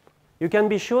 you can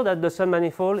be sure that the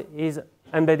submanifold is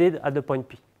embedded at the point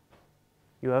P.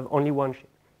 You have only one sheet.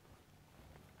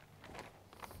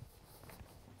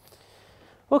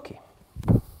 Okay.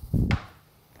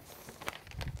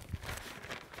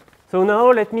 So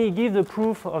now let me give the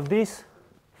proof of this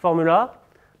formula,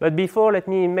 but before let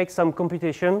me make some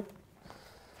computation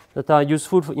that are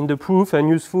useful in the proof and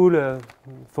useful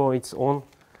for its own.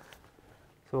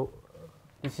 So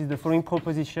this is the following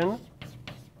proposition.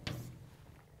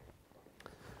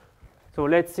 So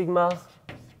let sigma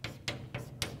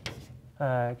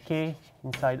k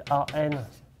inside Rn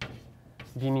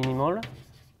be minimal.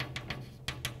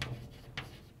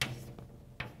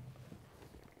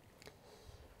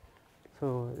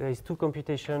 So there is two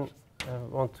computations I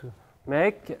want to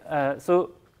make.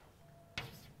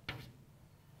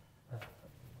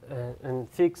 And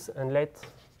fix and let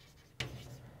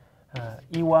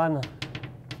E1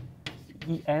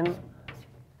 En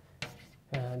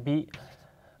be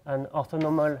an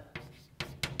orthonormal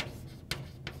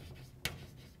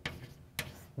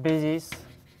basis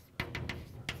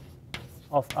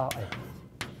of Rn.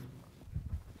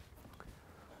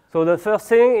 So the first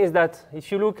thing is that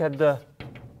if you look at the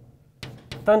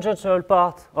tangential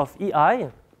part of EI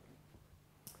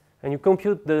and you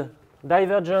compute the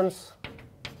divergence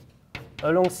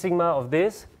along sigma of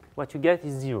this, what you get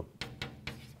is 0.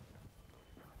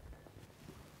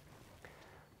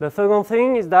 The second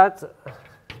thing is that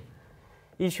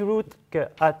if you look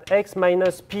at x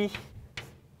minus p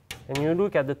and you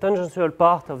look at the tangential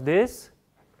part of this,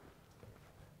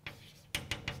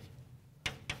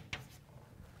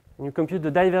 and you compute the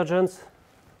divergence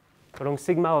along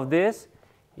sigma of this,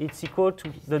 it's equal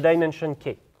to the dimension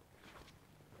k.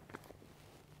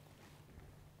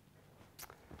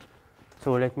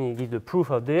 So let me give the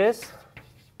proof of this.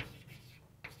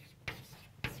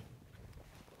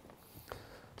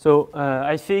 So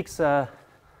I fix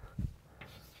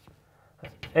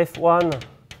f1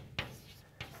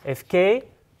 fk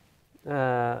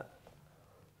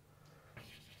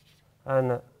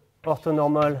an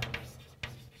orthonormal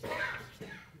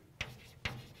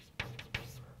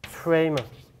frame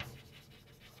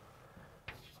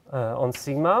on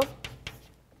sigma,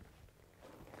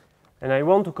 and I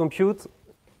want to compute,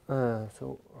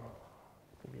 so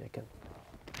maybe I can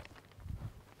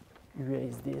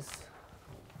erase this,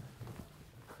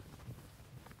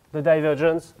 the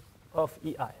divergence of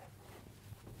EI.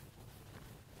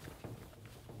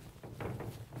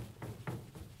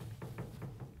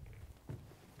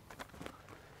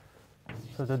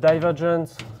 So the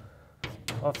divergence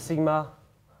of sigma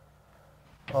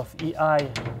of EI,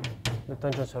 the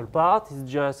tangential part, is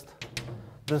just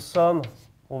the sum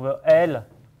over L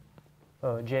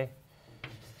J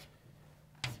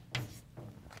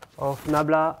of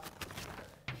nabla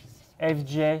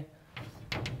Fj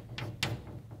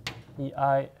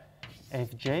EI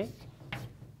Fj.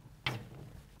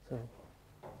 So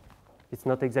it's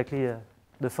not exactly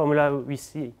the formula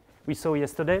we saw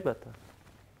yesterday, but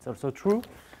it's also true.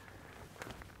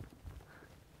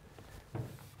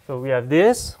 So we have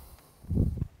this.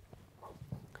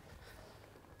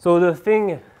 So the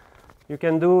thing you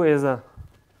can do is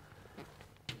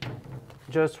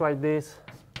just write this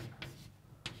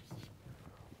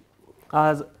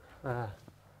as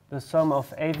the sum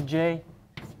of Fj,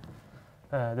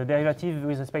 the derivative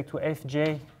with respect to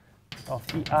Fj of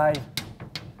EI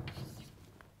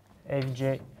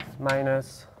Fj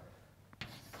minus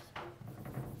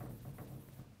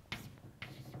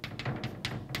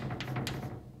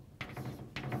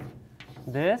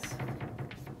this.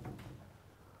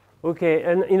 Okay,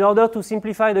 and in order to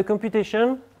simplify the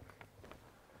computation,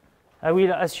 I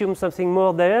will assume something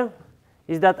more there,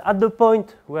 is that at the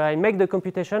point where I make the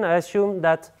computation, I assume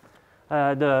that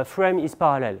the frame is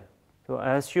parallel. So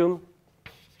I assume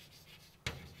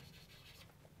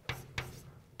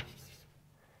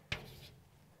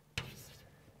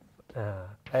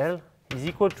L is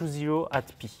equal to 0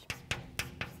 at P.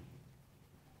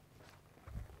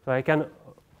 So I can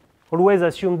always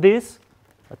assume this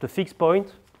at a fixed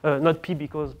point, not P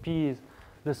because P is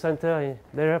the center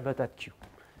there, but at Q.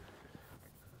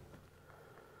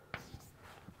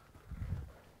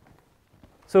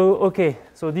 So, okay,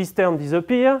 so this term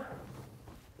disappears,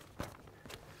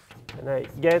 and I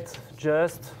get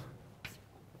just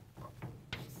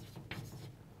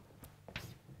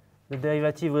the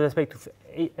derivative with respect to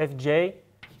Fj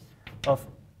of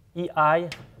Ei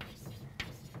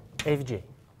Fj.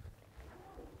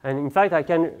 And in fact, I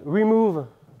can remove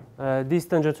this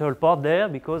tangential part there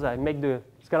because I make the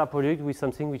scalar product with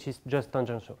something which is just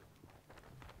tangential.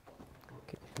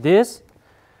 Okay. This.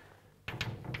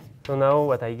 So now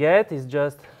what I get is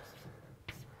just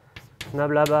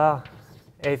nabla bar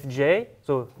Fj.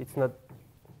 So it's not,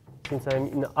 since I'm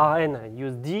in Rn, I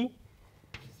use D.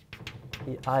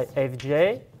 Ei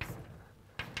Fj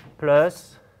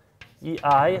plus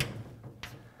Ei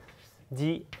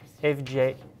d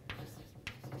Fj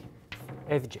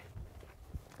Fj.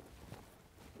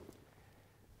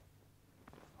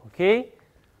 Okay.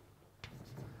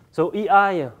 So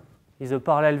Ei is a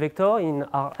parallel vector in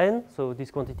Rn, so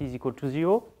this quantity is equal to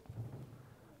 0.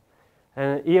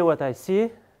 And here what I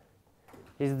see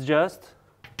is just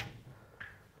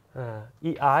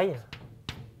Ei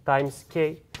times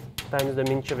k times the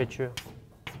mean curvature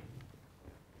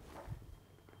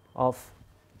of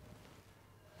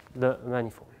the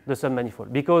manifold, the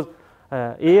submanifold. Because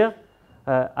here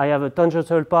I have a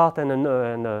tangential part and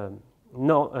a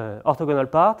orthogonal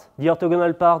part. The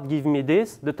orthogonal part gives me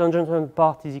this. The tangential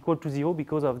part is equal to 0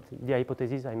 because of the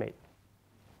hypothesis I made.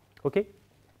 Okay?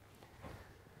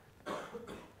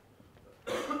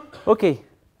 Okay,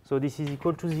 so this is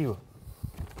equal to 0.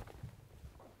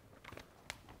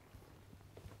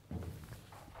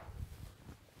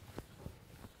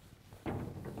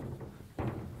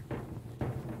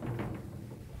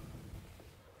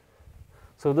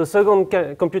 So the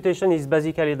second computation is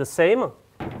basically the same.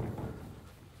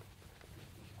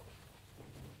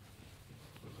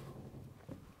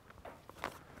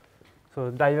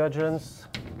 So divergence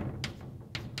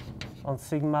on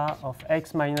sigma of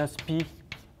x minus p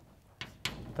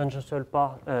tangential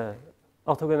part,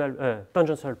 orthogonal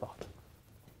tangential part.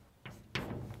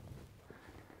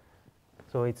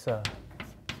 So it's a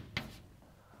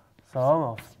sum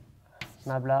of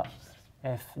nabla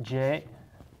fj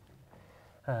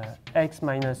x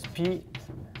minus p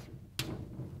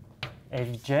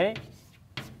fj.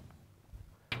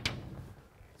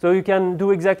 So you can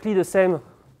do exactly the same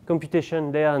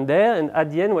computation there, and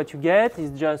at the end what you get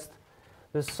is just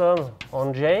the sum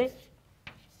on j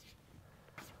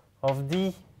of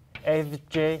d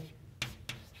fj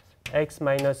x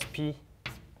minus p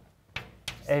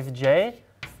fj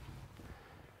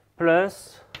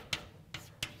plus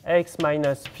x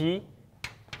minus p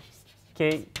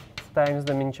k times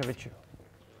the mean curvature.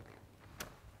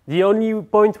 The only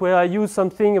point where I use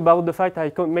something about the fact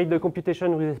I made the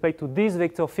computation with respect to this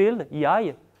vector field,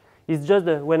 Ei, is just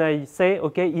when I say,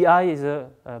 okay, Ei is a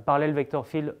parallel vector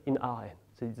field in Rn.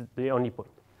 So it's the only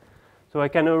point. So I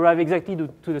can arrive exactly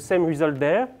to the same result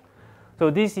there. So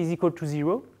this is equal to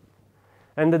 0.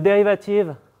 And the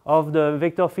derivative of the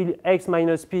vector field x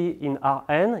minus p in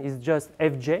Rn is just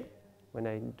fj, when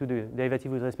I do the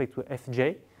derivative with respect to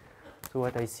fj. So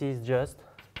what I see is just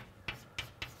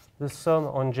the sum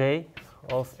on j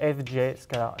of fj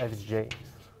scalar fj.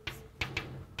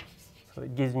 So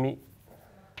it gives me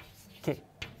k.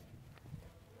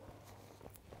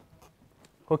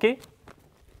 Okay?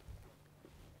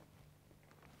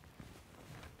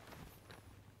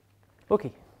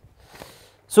 Okay.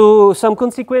 So some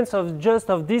consequence of just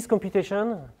of this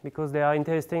computation, because they are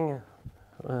interesting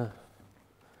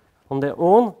on their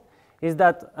own, is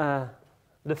that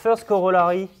the first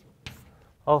corollary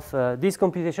of this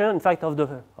computation, in fact of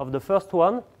the first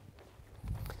one,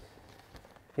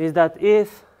 is that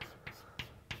if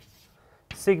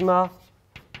sigma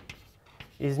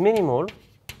is minimal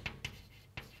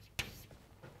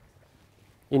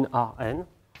in Rn,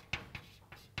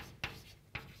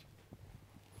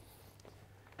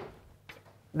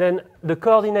 then the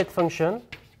coordinate function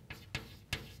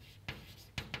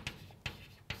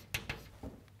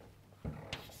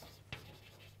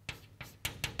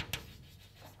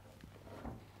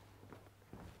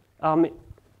are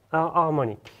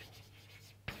harmonic.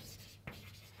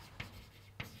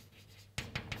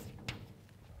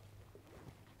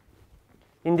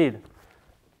 Indeed,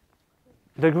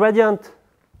 the gradient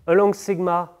along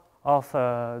sigma of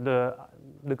the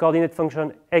coordinate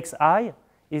function xi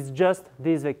is just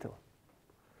this vector.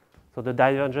 So the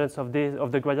divergence of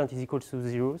the gradient is equal to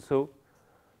 0. So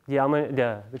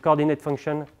the coordinate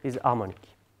function is harmonic.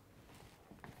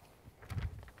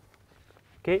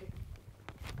 Okay.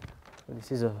 So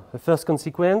this is a first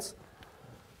consequence.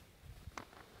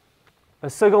 A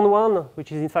second one,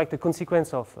 which is in fact a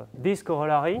consequence of this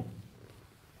corollary,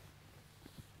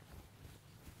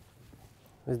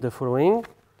 is the following.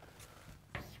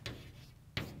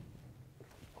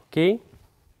 Okay.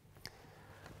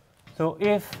 So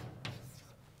if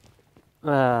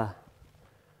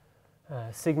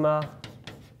sigma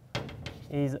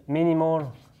is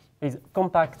minimal, is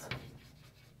compact,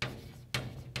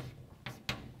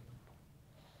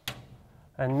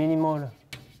 and minimal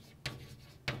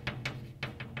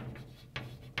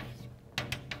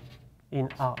in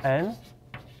Rn,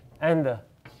 and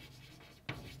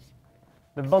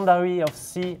the boundary of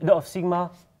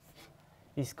sigma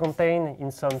is contained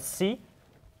in some C,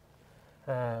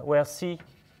 where C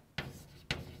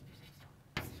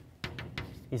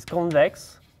is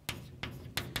convex,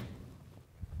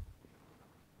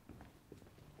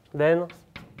 then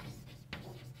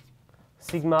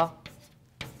sigma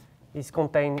is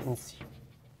contained in C.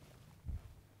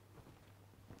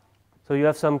 So you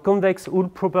have some convex Hull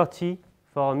property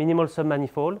for a minimal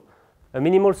submanifold. A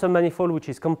minimal submanifold which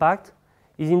is compact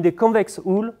is in the convex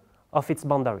Hull of its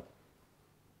boundary.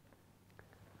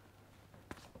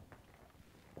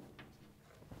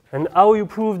 And how you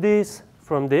prove this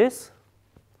from this?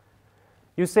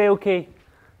 You say, okay,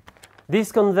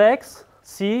 this convex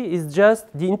C is just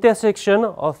the intersection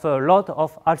of a lot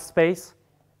of half space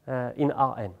in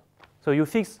Rn. So you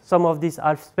fix some of this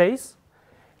half space.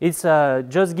 It's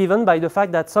just given by the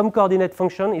fact that some coordinate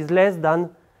function is less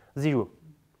than 0.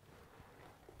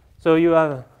 So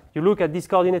you look at this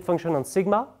coordinate function on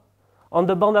sigma. On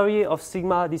the boundary of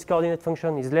sigma, this coordinate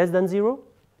function is less than 0.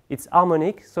 It's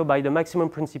harmonic. So by the maximum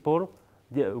principle,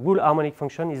 the Hull harmonic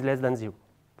function is less than 0.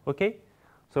 Okay?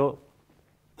 So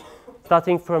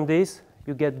starting from this,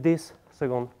 you get this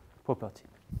second property.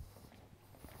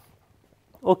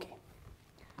 Okay.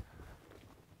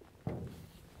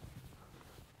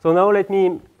 So now let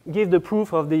me give the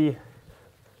proof of the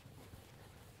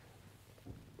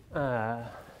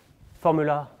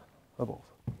formula above.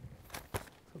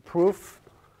 So proof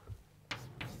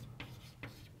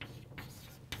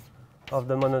of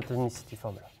the monotonicity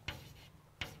formula.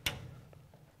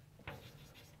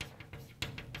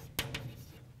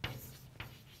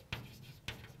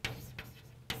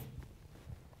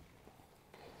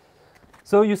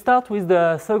 So you start with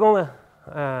the second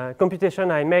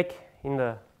computation I make in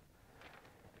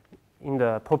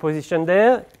the proposition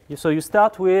there. So you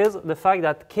start with the fact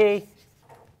that K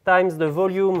times the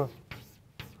volume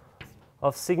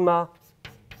of sigma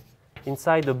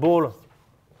inside the ball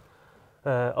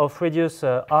of radius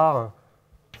r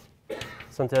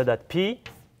centered at P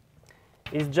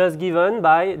is just given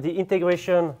by the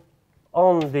integration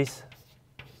on this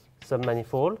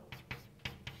submanifold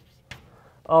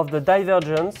of the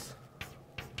divergence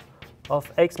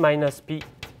of x minus P,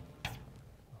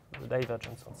 the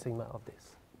divergence on sigma of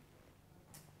this.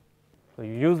 So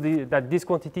you use that this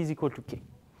quantity is equal to K.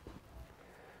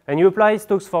 And you apply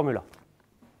Stokes' formula.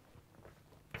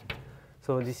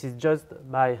 So this is just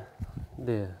by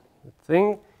the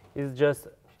thing, is just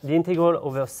the integral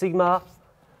over sigma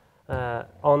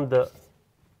on the,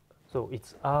 so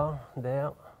it's R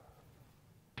there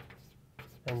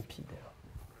and P there.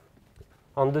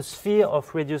 On the sphere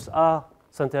of radius r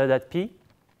centered at P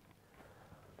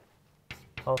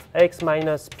of x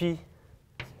minus P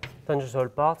tangential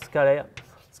part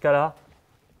scalar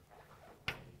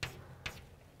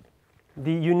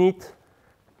the unit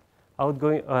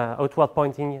outward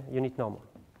pointing unit normal.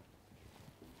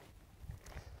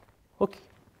 Okay.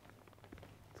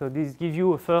 So this gives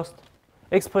you a first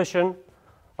expression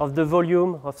of the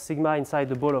volume of sigma inside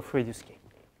the ball of radius K.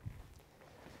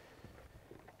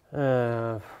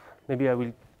 Maybe I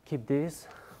will keep this.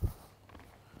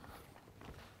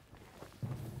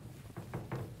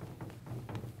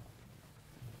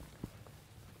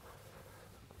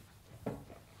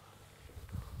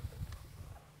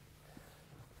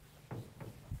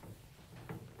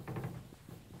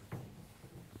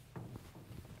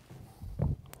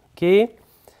 Okay.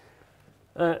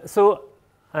 So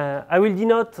I will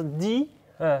denote d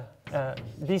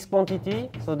this quantity.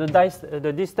 So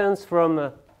the distance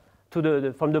from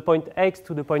from the point x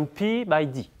to the point P by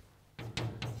d.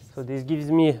 So this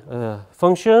gives me a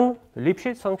function, a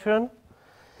Lipschitz function,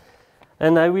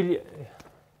 and I will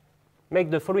make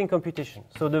the following computation.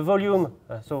 So the volume,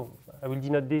 so I will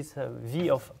denote this V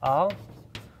of R.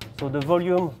 So the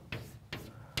volume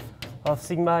of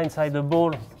sigma inside the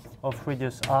ball of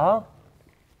radius R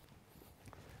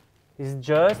is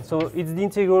just, so it's the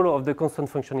integral of the constant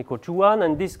function equal to 1,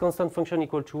 and this constant function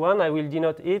equal to 1, I will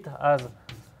denote it as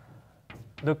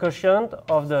the quotient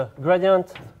of the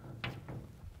gradient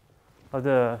of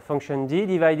the function d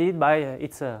divided by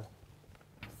itself.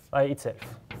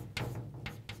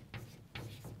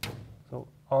 So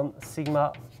on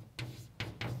sigma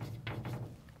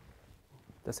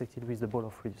intersected with the ball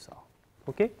of radius R.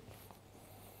 Okay?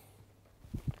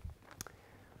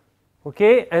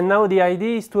 Okay, and now the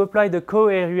idea is to apply the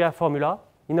co-area formula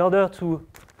in order to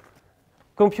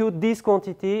compute this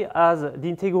quantity as the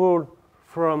integral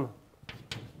from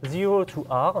 0 to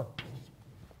R,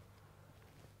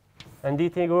 and the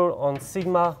integral on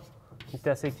sigma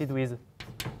intersected with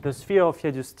the sphere of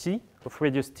radius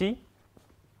t,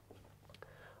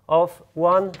 of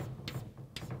 1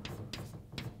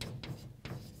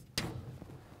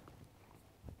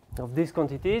 of this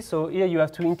quantity. So here you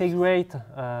have to integrate,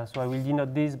 so I will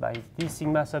denote this by d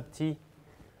sigma sub t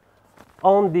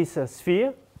on this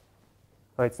sphere.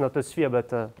 It's not a sphere, but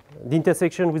the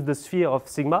intersection with the sphere of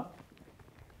sigma.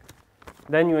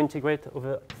 Then you integrate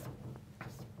over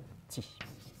t.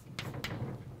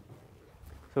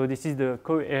 So this is the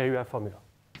co-area formula.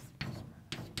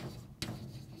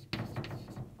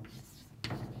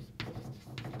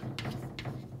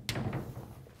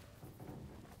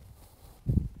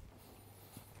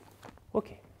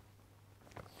 Okay.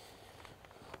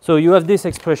 So you have this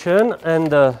expression, and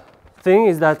the thing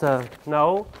is that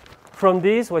now from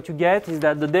this what you get is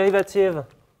that the derivative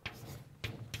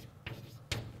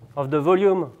of the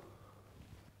volume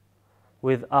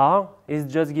with R is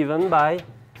just given by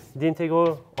the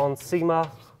integral on sigma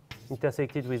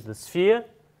intersected with the sphere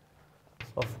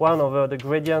of 1 over the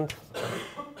gradient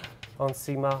on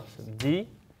sigma sub d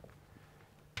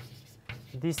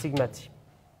sigma t.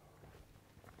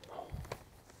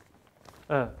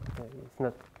 It's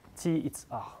not t, it's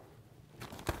R.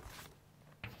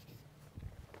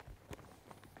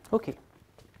 Okay.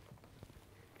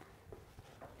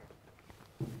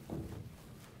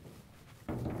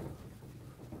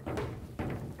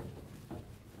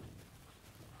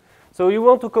 So you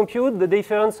want to compute the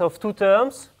difference of two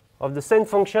terms of the same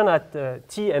function at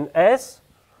t and s.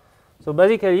 So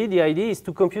basically, the idea is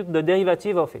to compute the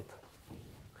derivative of it,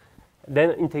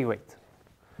 then integrate.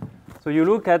 So you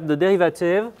look at the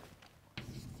derivative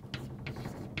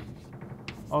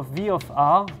of v of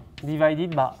r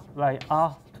divided by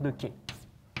r to the k.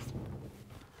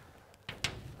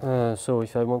 So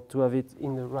if I want to have it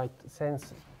in the right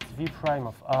sense, v prime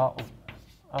of r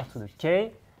to the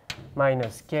k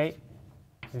minus k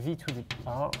v to the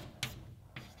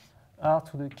r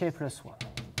to the k plus 1.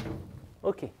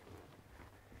 Okay.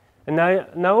 And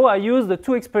now I use the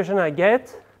two expressions I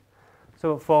get.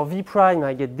 So for v prime,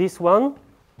 I get this one.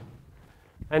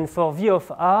 And for v of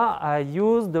r, I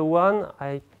use the one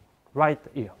I write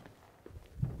here.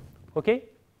 Okay?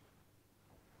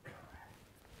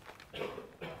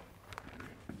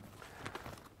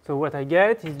 So what I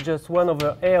get is just 1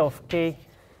 over a of k,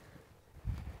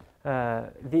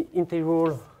 the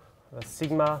integral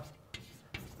sigma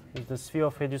is the sphere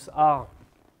of radius r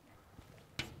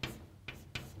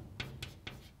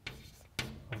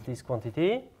of this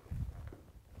quantity,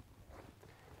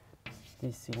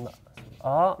 this sigma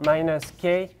r, minus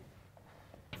k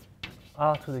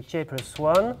r to the k plus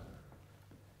 1,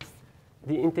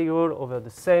 the integral over the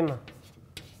same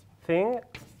thing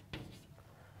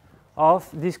of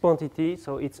this quantity,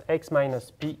 so it's x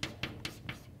minus p,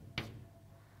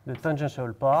 the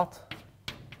tangential part,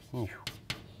 nu.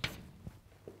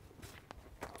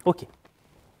 Okay.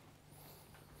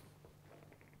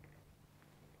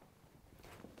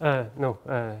 No,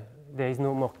 there is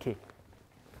no more k.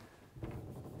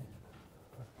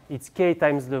 It's k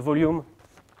times the volume,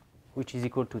 which is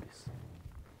equal to this.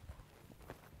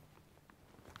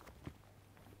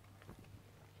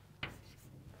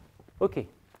 Okay.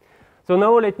 So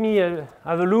now let me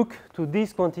have a look to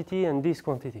this quantity and this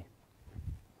quantity.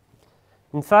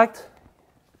 In fact,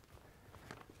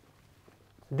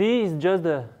 D is just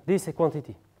this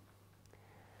quantity.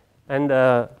 And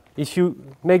if you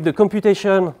make the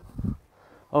computation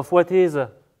of what is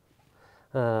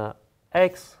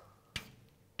x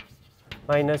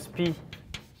minus p,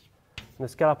 the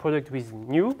scalar product with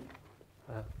nu,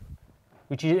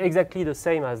 which is exactly the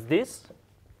same as this,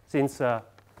 since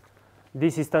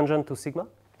this is tangent to sigma,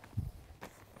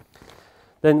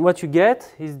 then what you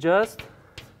get is just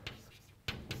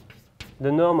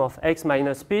the norm of x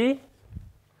minus p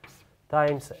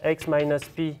times x minus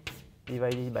p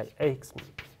divided by x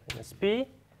minus p,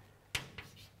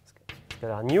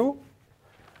 scalar nu.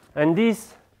 And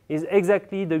this is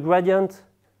exactly the gradient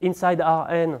inside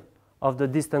Rn of the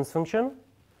distance function.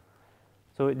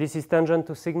 So this is tangent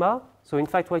to sigma. So in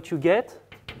fact, what you get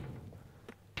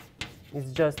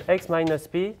is just x minus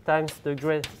p times the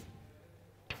grade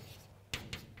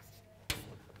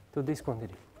to this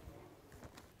quantity.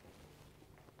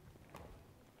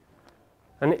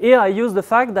 And here I use the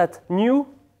fact that nu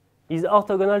is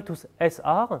orthogonal to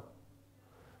SR,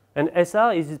 and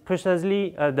SR is precisely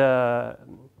the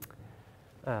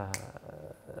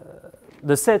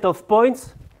set of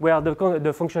points where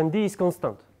the function d is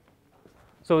constant.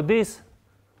 So this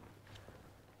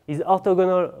is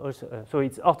orthogonal. So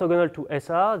it's orthogonal to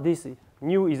SR. This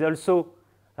nu is also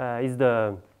is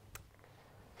the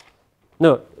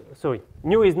no. Sorry,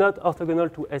 nu is not orthogonal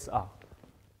to SR.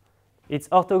 It's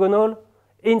orthogonal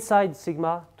inside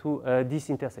sigma to this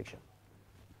intersection.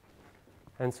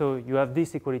 And so you have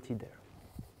this equality there.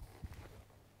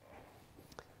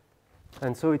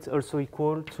 And so it's also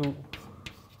equal to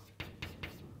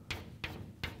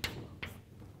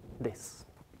this.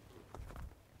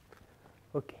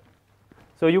 Okay.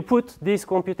 So you put this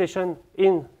computation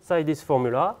inside this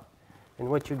formula, and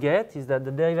what you get is that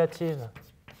the derivative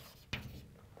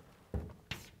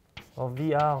of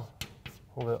VR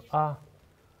over R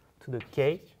to the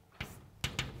k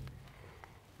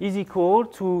is equal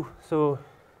to, so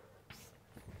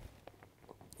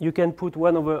you can put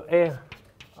 1 over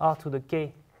R to the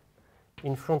k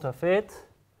in front of it.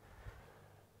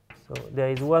 So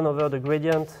there is 1 over the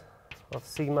gradient of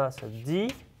sigma sub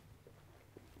d,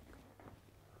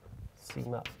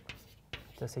 sigma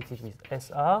intersected with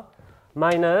SR,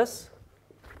 minus,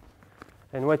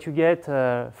 and what you get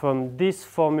from this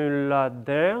formula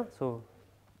there, so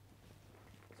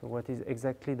what is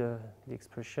exactly the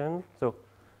expression? So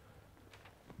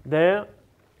there,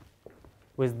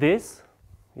 with this,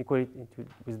 equality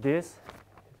with this,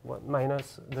 1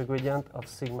 minus the gradient of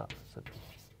sigma sub d.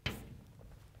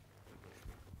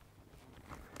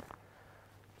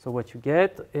 So what you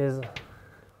get is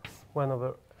 1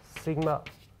 over sigma.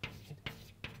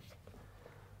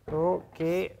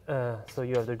 Okay, so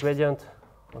you have the gradient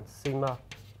on sigma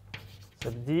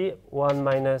sub d, 1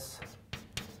 minus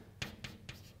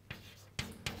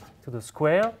to the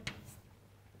square,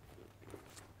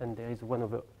 and there is 1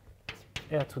 over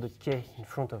R to the k in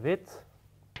front of it.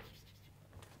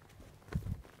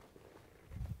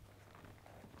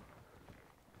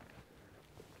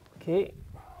 Okay.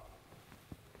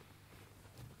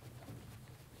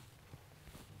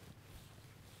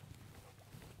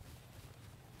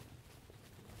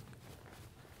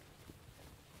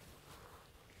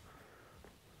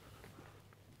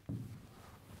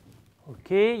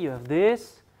 Okay, you have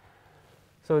this.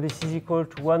 So this is equal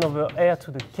to 1 over R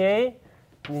to the k,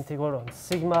 an integral on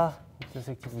sigma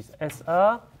intersected with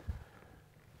SR.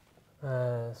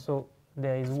 So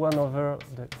there is 1 over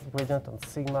the gradient on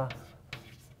sigma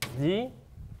d.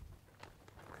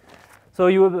 So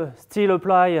you will still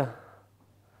apply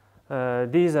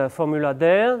this formula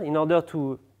there in order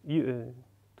to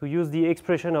use the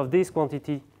expression of this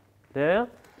quantity there.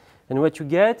 And what you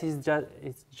get is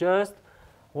just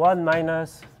 1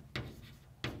 minus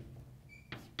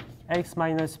x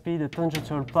minus p, the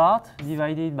tangential part,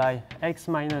 divided by x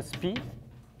minus p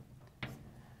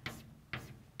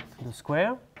to the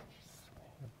square,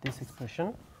 this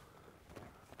expression.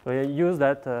 So I use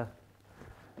that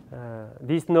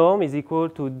this norm is equal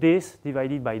to this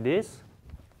divided by this.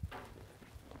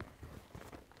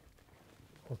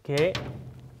 Okay.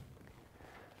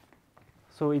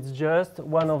 So it's just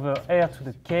 1 over R to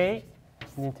the k,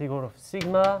 the integral of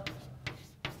sigma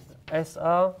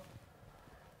SR.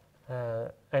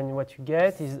 And what you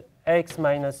get is x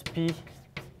minus p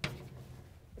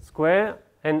square,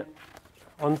 and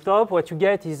on top what you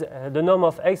get is the norm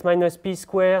of x minus p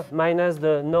square minus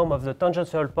the norm of the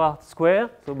tangential part square.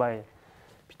 So by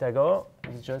Pythagoras,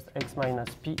 it's just x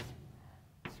minus p,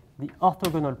 the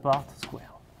orthogonal part square.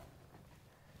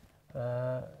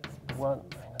 1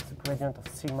 minus the gradient of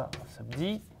sigma of sub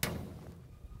d.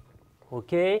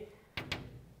 Okay,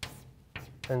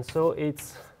 and so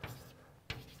it's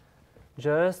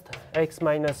just x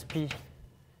minus p,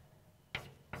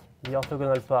 the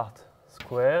orthogonal part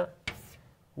square,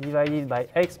 divided by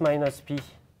x minus p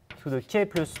to the k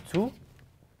plus 2,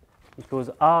 because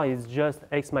R is just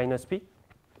x minus p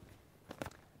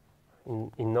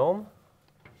in norm,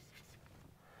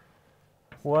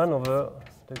 1 over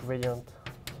the gradient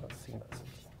of sigma sub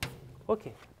d.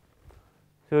 Okay.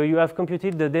 So you have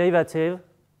computed the derivative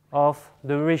of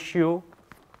the ratio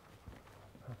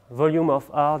volume of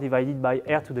R divided by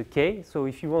R to the K. So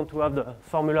if you want to have the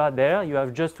formula there, you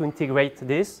have just to integrate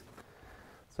this.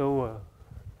 So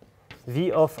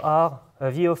V of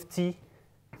t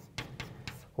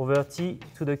over t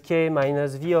to the K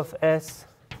minus V of s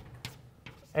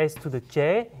to the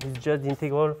K is just the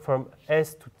integral from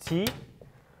s to t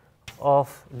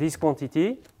of this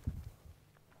quantity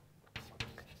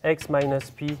x minus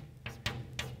p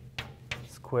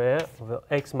square over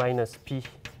x minus p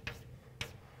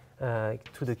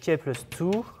to the K plus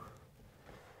 2.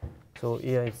 So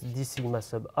here it's d sigma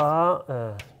sub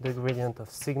r, the gradient of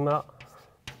sigma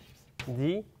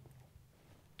d.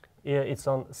 Here it's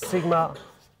on sigma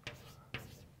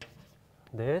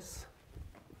this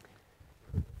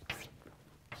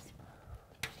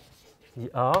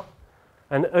dr.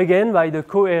 And again, by the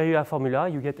co-area formula,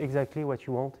 you get exactly what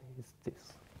you want. It's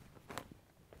this.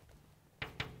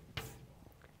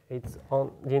 It's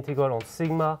on the integral on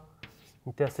sigma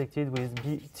intersected with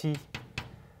bt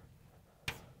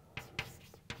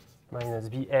minus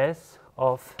bs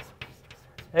of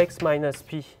x minus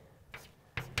p,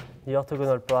 the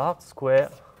orthogonal part, square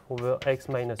over x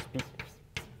minus p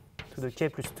to the K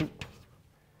plus 2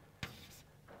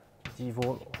 d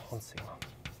vol on sigma.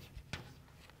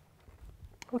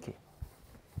 Okay.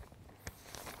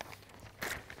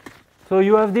 So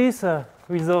you have this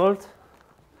result,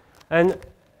 and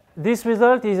this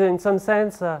result is in some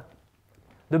sense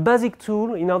the basic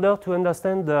tool in order to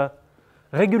understand the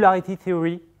regularity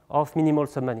theory of minimal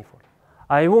submanifold.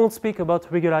 I won't speak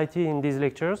about regularity in these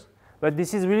lectures, but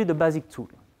this is really the basic tool.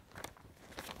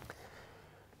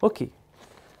 Okay.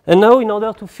 And now, in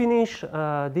order to finish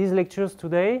these lectures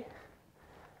today,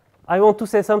 I want to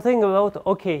say something about,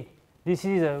 okay, this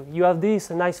is you have this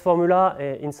nice formula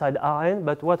inside Rn,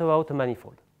 but what about a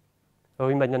manifold, a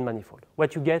Riemannian manifold?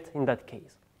 What you get in that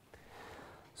case?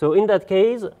 So in that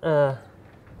case,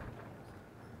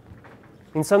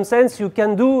 in some sense, you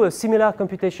can do a similar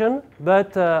computation,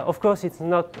 but of course, it's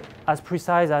not as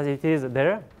precise as it is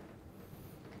there,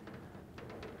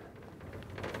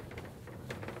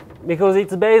 because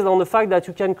it's based on the fact that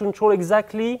you can control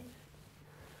exactly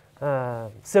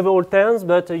several terms,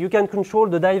 but you can control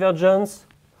the divergence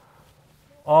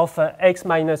of x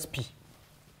minus p.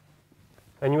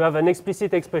 And you have an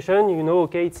explicit expression, you know,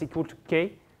 okay, it's equal to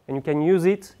k, and you can use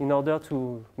it in order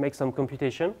to make some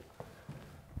computation.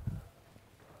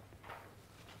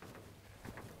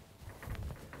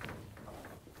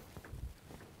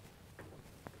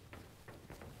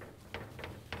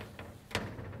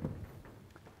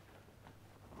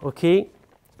 Okay.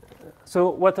 So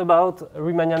what about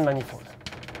Riemannian manifold?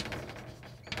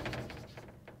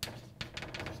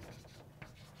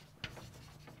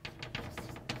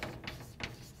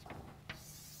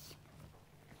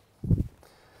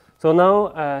 So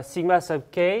now sigma sub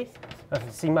k,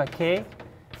 sigma k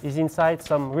is inside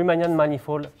some Riemannian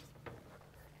manifold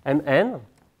Mn,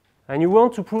 and you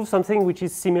want to prove something which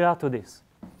is similar to this.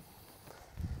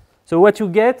 So what you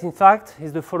get, in fact,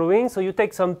 is the following. So you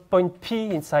take some point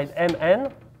P inside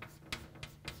Mn,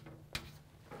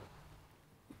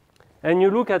 and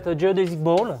you look at a geodesic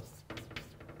ball,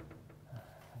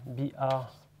 Br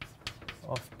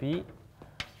of P,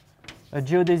 a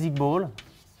geodesic ball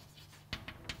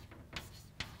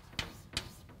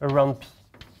around P.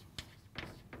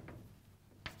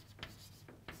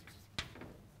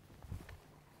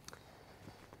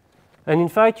 And in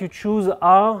fact, you choose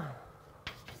R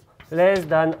less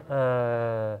than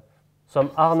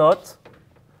some R naught,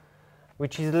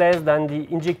 which is less than the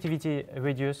injectivity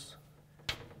radius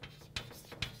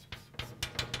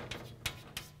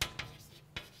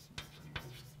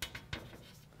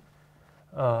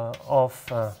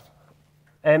of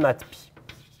M at P.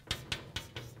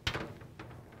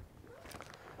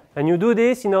 And you do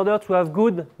this in order to have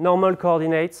good normal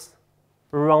coordinates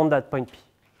around that point P.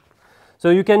 So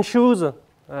you can choose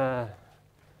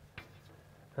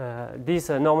these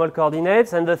normal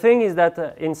coordinates, and the thing is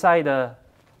that inside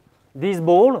this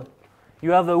ball,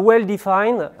 you have a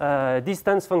well-defined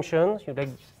distance function. You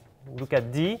look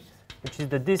at d, which is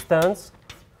the distance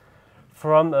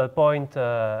from a point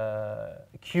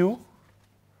q,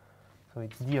 so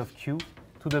it's d of q,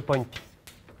 to the point p.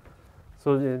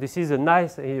 So this is a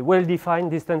nice, well-defined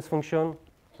distance function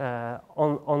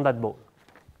on that ball.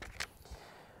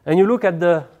 And you look at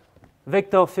the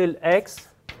vector field x,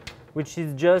 which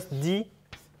is just d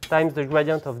times the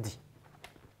gradient of d.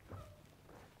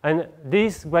 And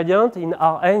this gradient in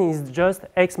Rn is just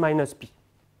x minus p,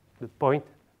 the point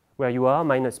where you are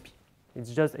minus p.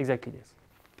 It's just exactly this.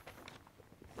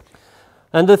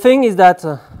 And the thing is that,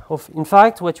 in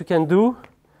fact, what you can do,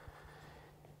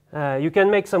 you can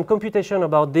make some computation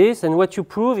about this, and what you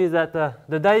prove is that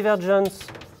the divergence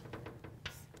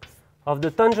of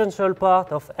the tangential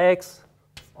part of X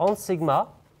on sigma,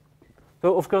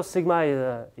 so of course sigma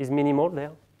is minimal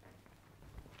there,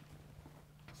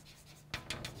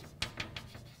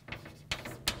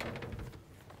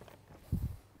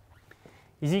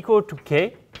 is equal to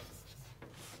k.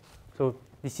 So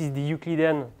this is the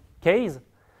Euclidean case,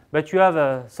 but you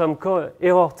have some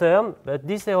error term, but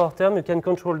this error term you can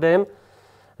control them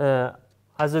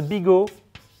as a big O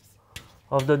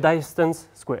of the distance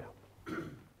square.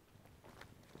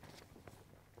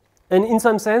 And in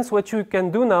some sense, what you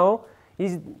can do now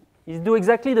is do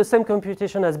exactly the same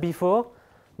computation as before,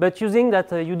 but using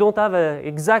that you don't have an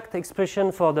exact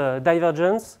expression for the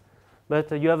divergence,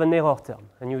 but you have an error term.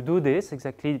 And you do this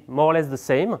exactly more or less the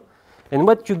same. And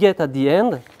what you get at the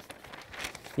end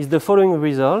is the following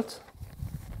result.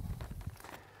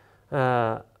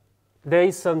 There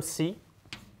is some C.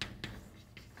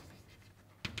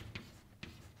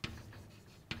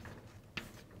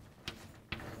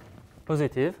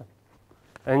 Positive.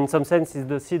 And in some sense, it's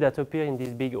the C that appears in this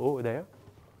big O there,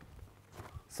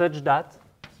 such that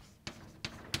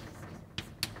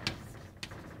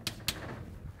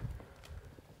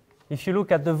if you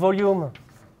look at the volume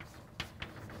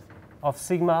of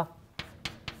sigma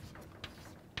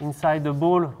inside the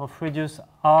ball of radius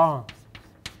r,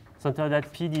 centered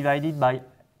at P divided by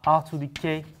r to the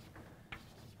k,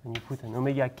 and you put an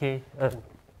omega k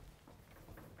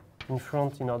in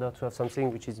front in order to have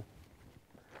something which is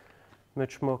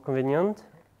much more convenient.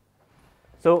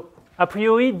 So a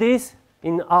priori, this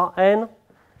in Rn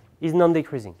is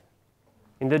non-decreasing.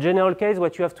 In the general case,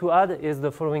 what you have to add is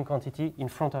the following quantity in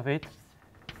front of it.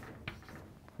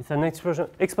 It's an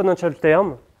exponential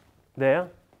term there,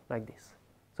 like this.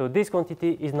 So this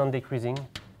quantity is non-decreasing.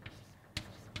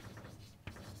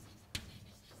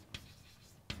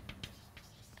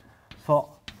 For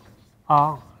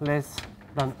r less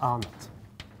than r naught.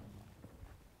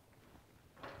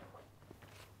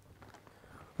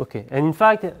 Okay, and in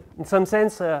fact, in some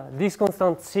sense, this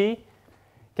constant C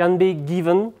can be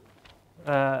given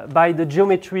by the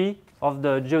geometry of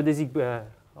the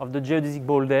geodesic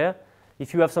ball there.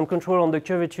 If you have some control on the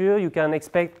curvature, you can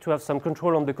expect to have some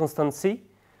control on the constant C,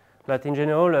 but in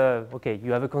general, okay,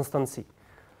 you have a constant C.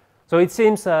 So it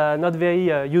seems not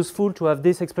very useful to have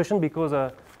this expression because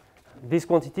this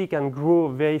quantity can grow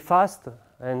very fast,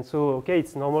 and so okay,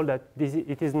 it's normal that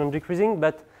it is non-decreasing,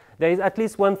 but there is at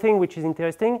least one thing which is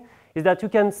interesting, is that you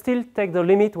can still take the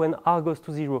limit when r goes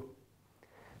to 0.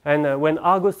 And when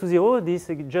r goes to 0,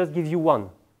 this just gives you 1.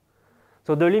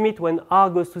 So the limit when r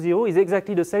goes to 0 is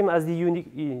exactly the same as the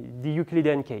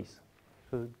Euclidean case.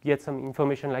 So get some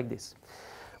information like this.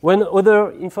 One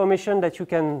other information that you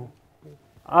can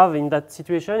have in that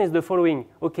situation is the following.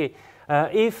 Okay,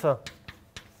 if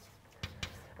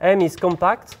M is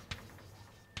compact,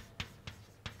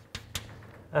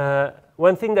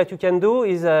 one thing that you can do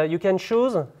is you can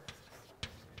choose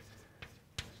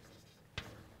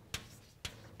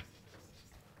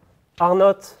R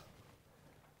naught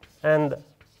and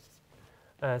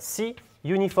C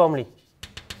uniformly.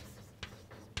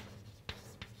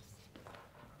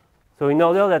 So in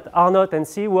order that R naught and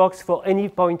C works for any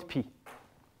point P.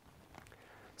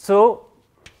 So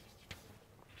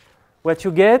what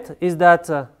you get is that,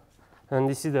 and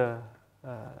this is a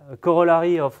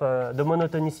corollary of the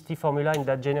monotonicity formula in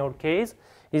that general case,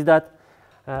 is that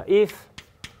if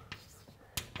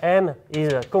M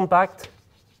is compact,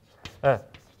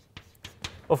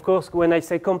 of course, when I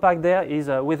say compact there is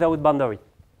without boundary.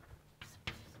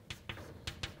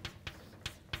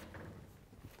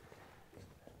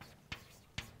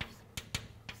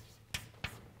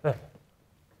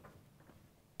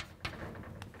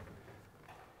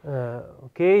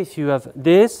 Okay, if you have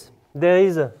this, there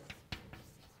is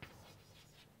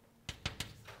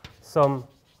some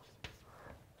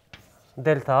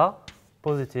delta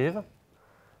positive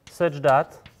such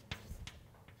that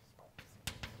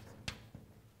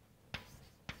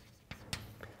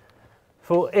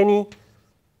for any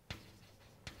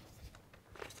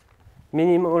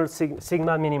minimal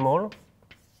sigma minimal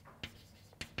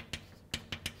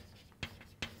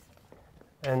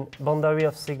and boundary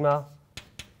of sigma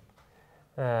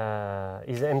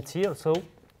is empty also.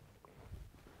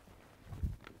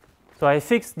 So I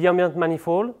fix the ambient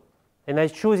manifold and I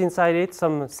choose inside it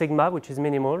some sigma which is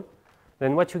minimal.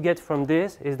 Then what you get from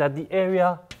this is that the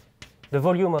area, the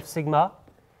volume of sigma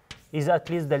is at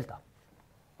least delta.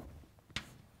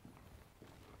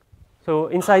 So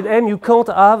inside M you can't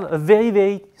have a very,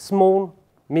 very small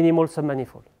minimal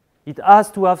submanifold. It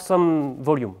has to have some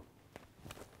volume.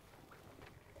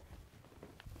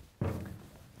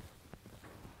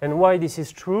 And why this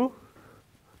is true?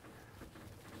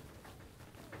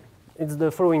 It's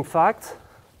the following fact.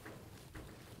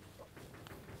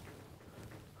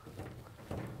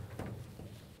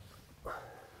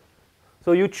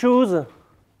 So you choose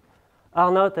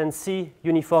R0 and C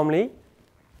uniformly.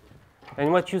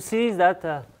 And what you see is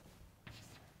that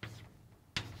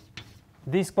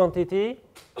this quantity,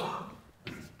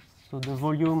 so the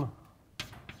volume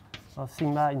of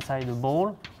sigma inside the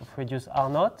ball of radius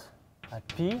R0 at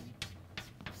P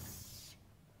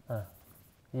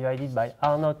divided by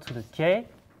R0 to the K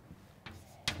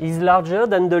is larger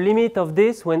than the limit of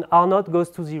this when R0 goes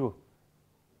to 0.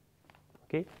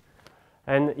 Okay?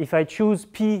 And if I choose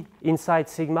P inside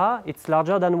sigma, it's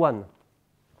larger than 1.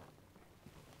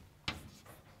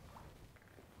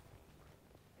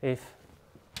 If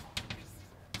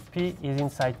P is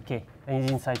inside K and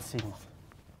is inside sigma.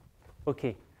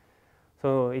 Okay.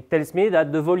 So it tells me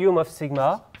that the volume of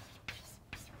sigma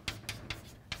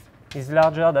is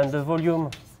larger than the volume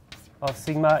of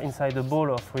sigma inside the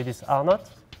ball of radius R0,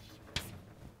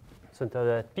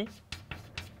 centered at P.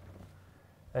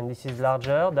 And this is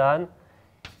larger than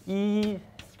e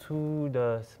to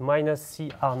the minus c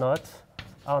R0,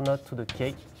 R0 to the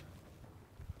K.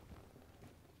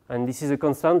 And this is a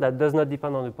constant that does not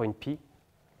depend on the point P.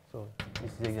 So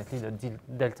this is exactly the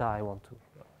delta I want to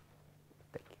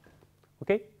take.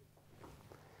 Okay?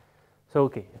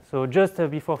 So just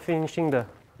before finishing the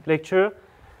lecture,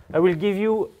 I will give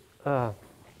you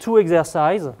 2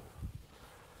 exercises,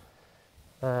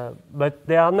 but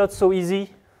they are not so easy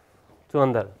to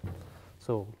handle.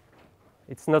 So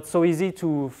it's not so easy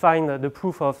to find the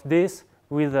proof of this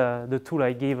with the tool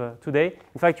I gave today.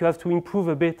 In fact, you have to improve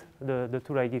a bit the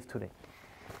tool I give today.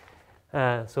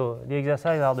 So the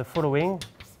exercises are the following.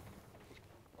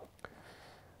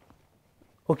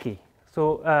 Okay,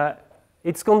 so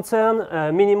it's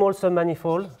concern minimal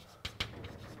submanifold.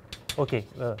 Okay,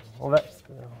 on va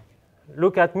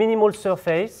look at minimal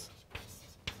surface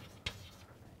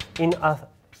in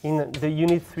the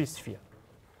unit 3 sphere.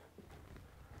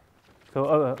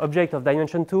 So object of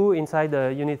dimension 2 inside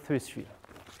the unit 3 sphere.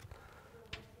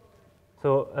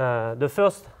 So the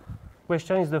first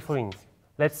question is the following.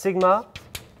 Let sigma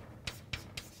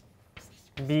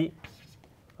be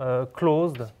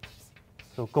closed,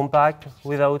 so compact,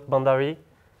 without boundary,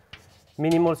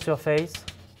 minimal surface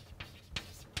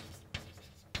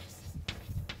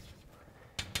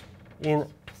in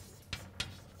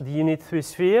the unit 3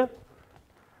 sphere,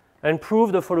 and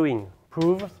prove the following.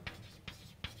 Prove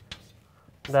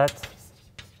that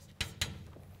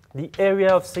the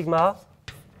area of sigma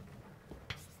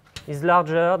is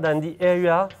larger than the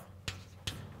area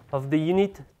of the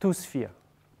unit 2 sphere.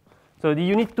 So the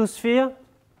unit 2 sphere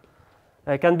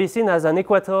can be seen as an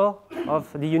equator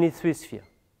of the unit 3 sphere.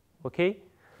 Okay?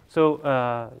 So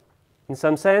in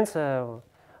some sense,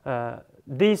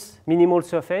 this minimal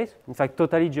surface, in fact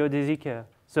totally geodesic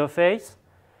surface,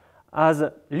 has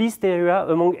least area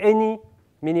among any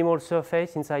minimal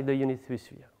surface inside the unit 3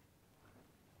 sphere.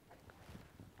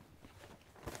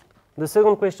 The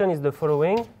second question is the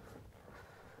following.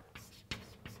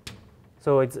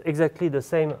 So it's exactly the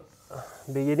same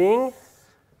beginning.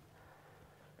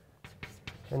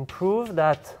 And prove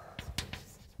that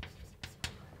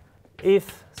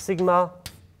if sigma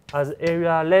has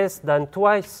area less than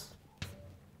twice,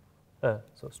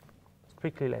 so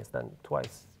strictly less than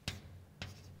twice,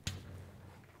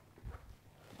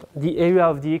 the area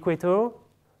of the equator,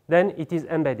 then it is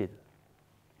embedded.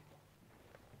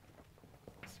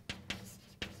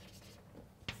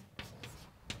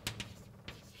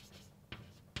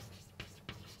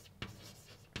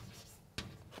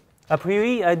 A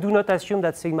priori, I do not assume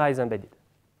that sigma is embedded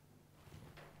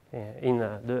in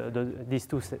these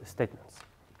 2 statements.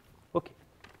 Okay.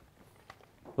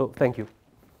 So thank you.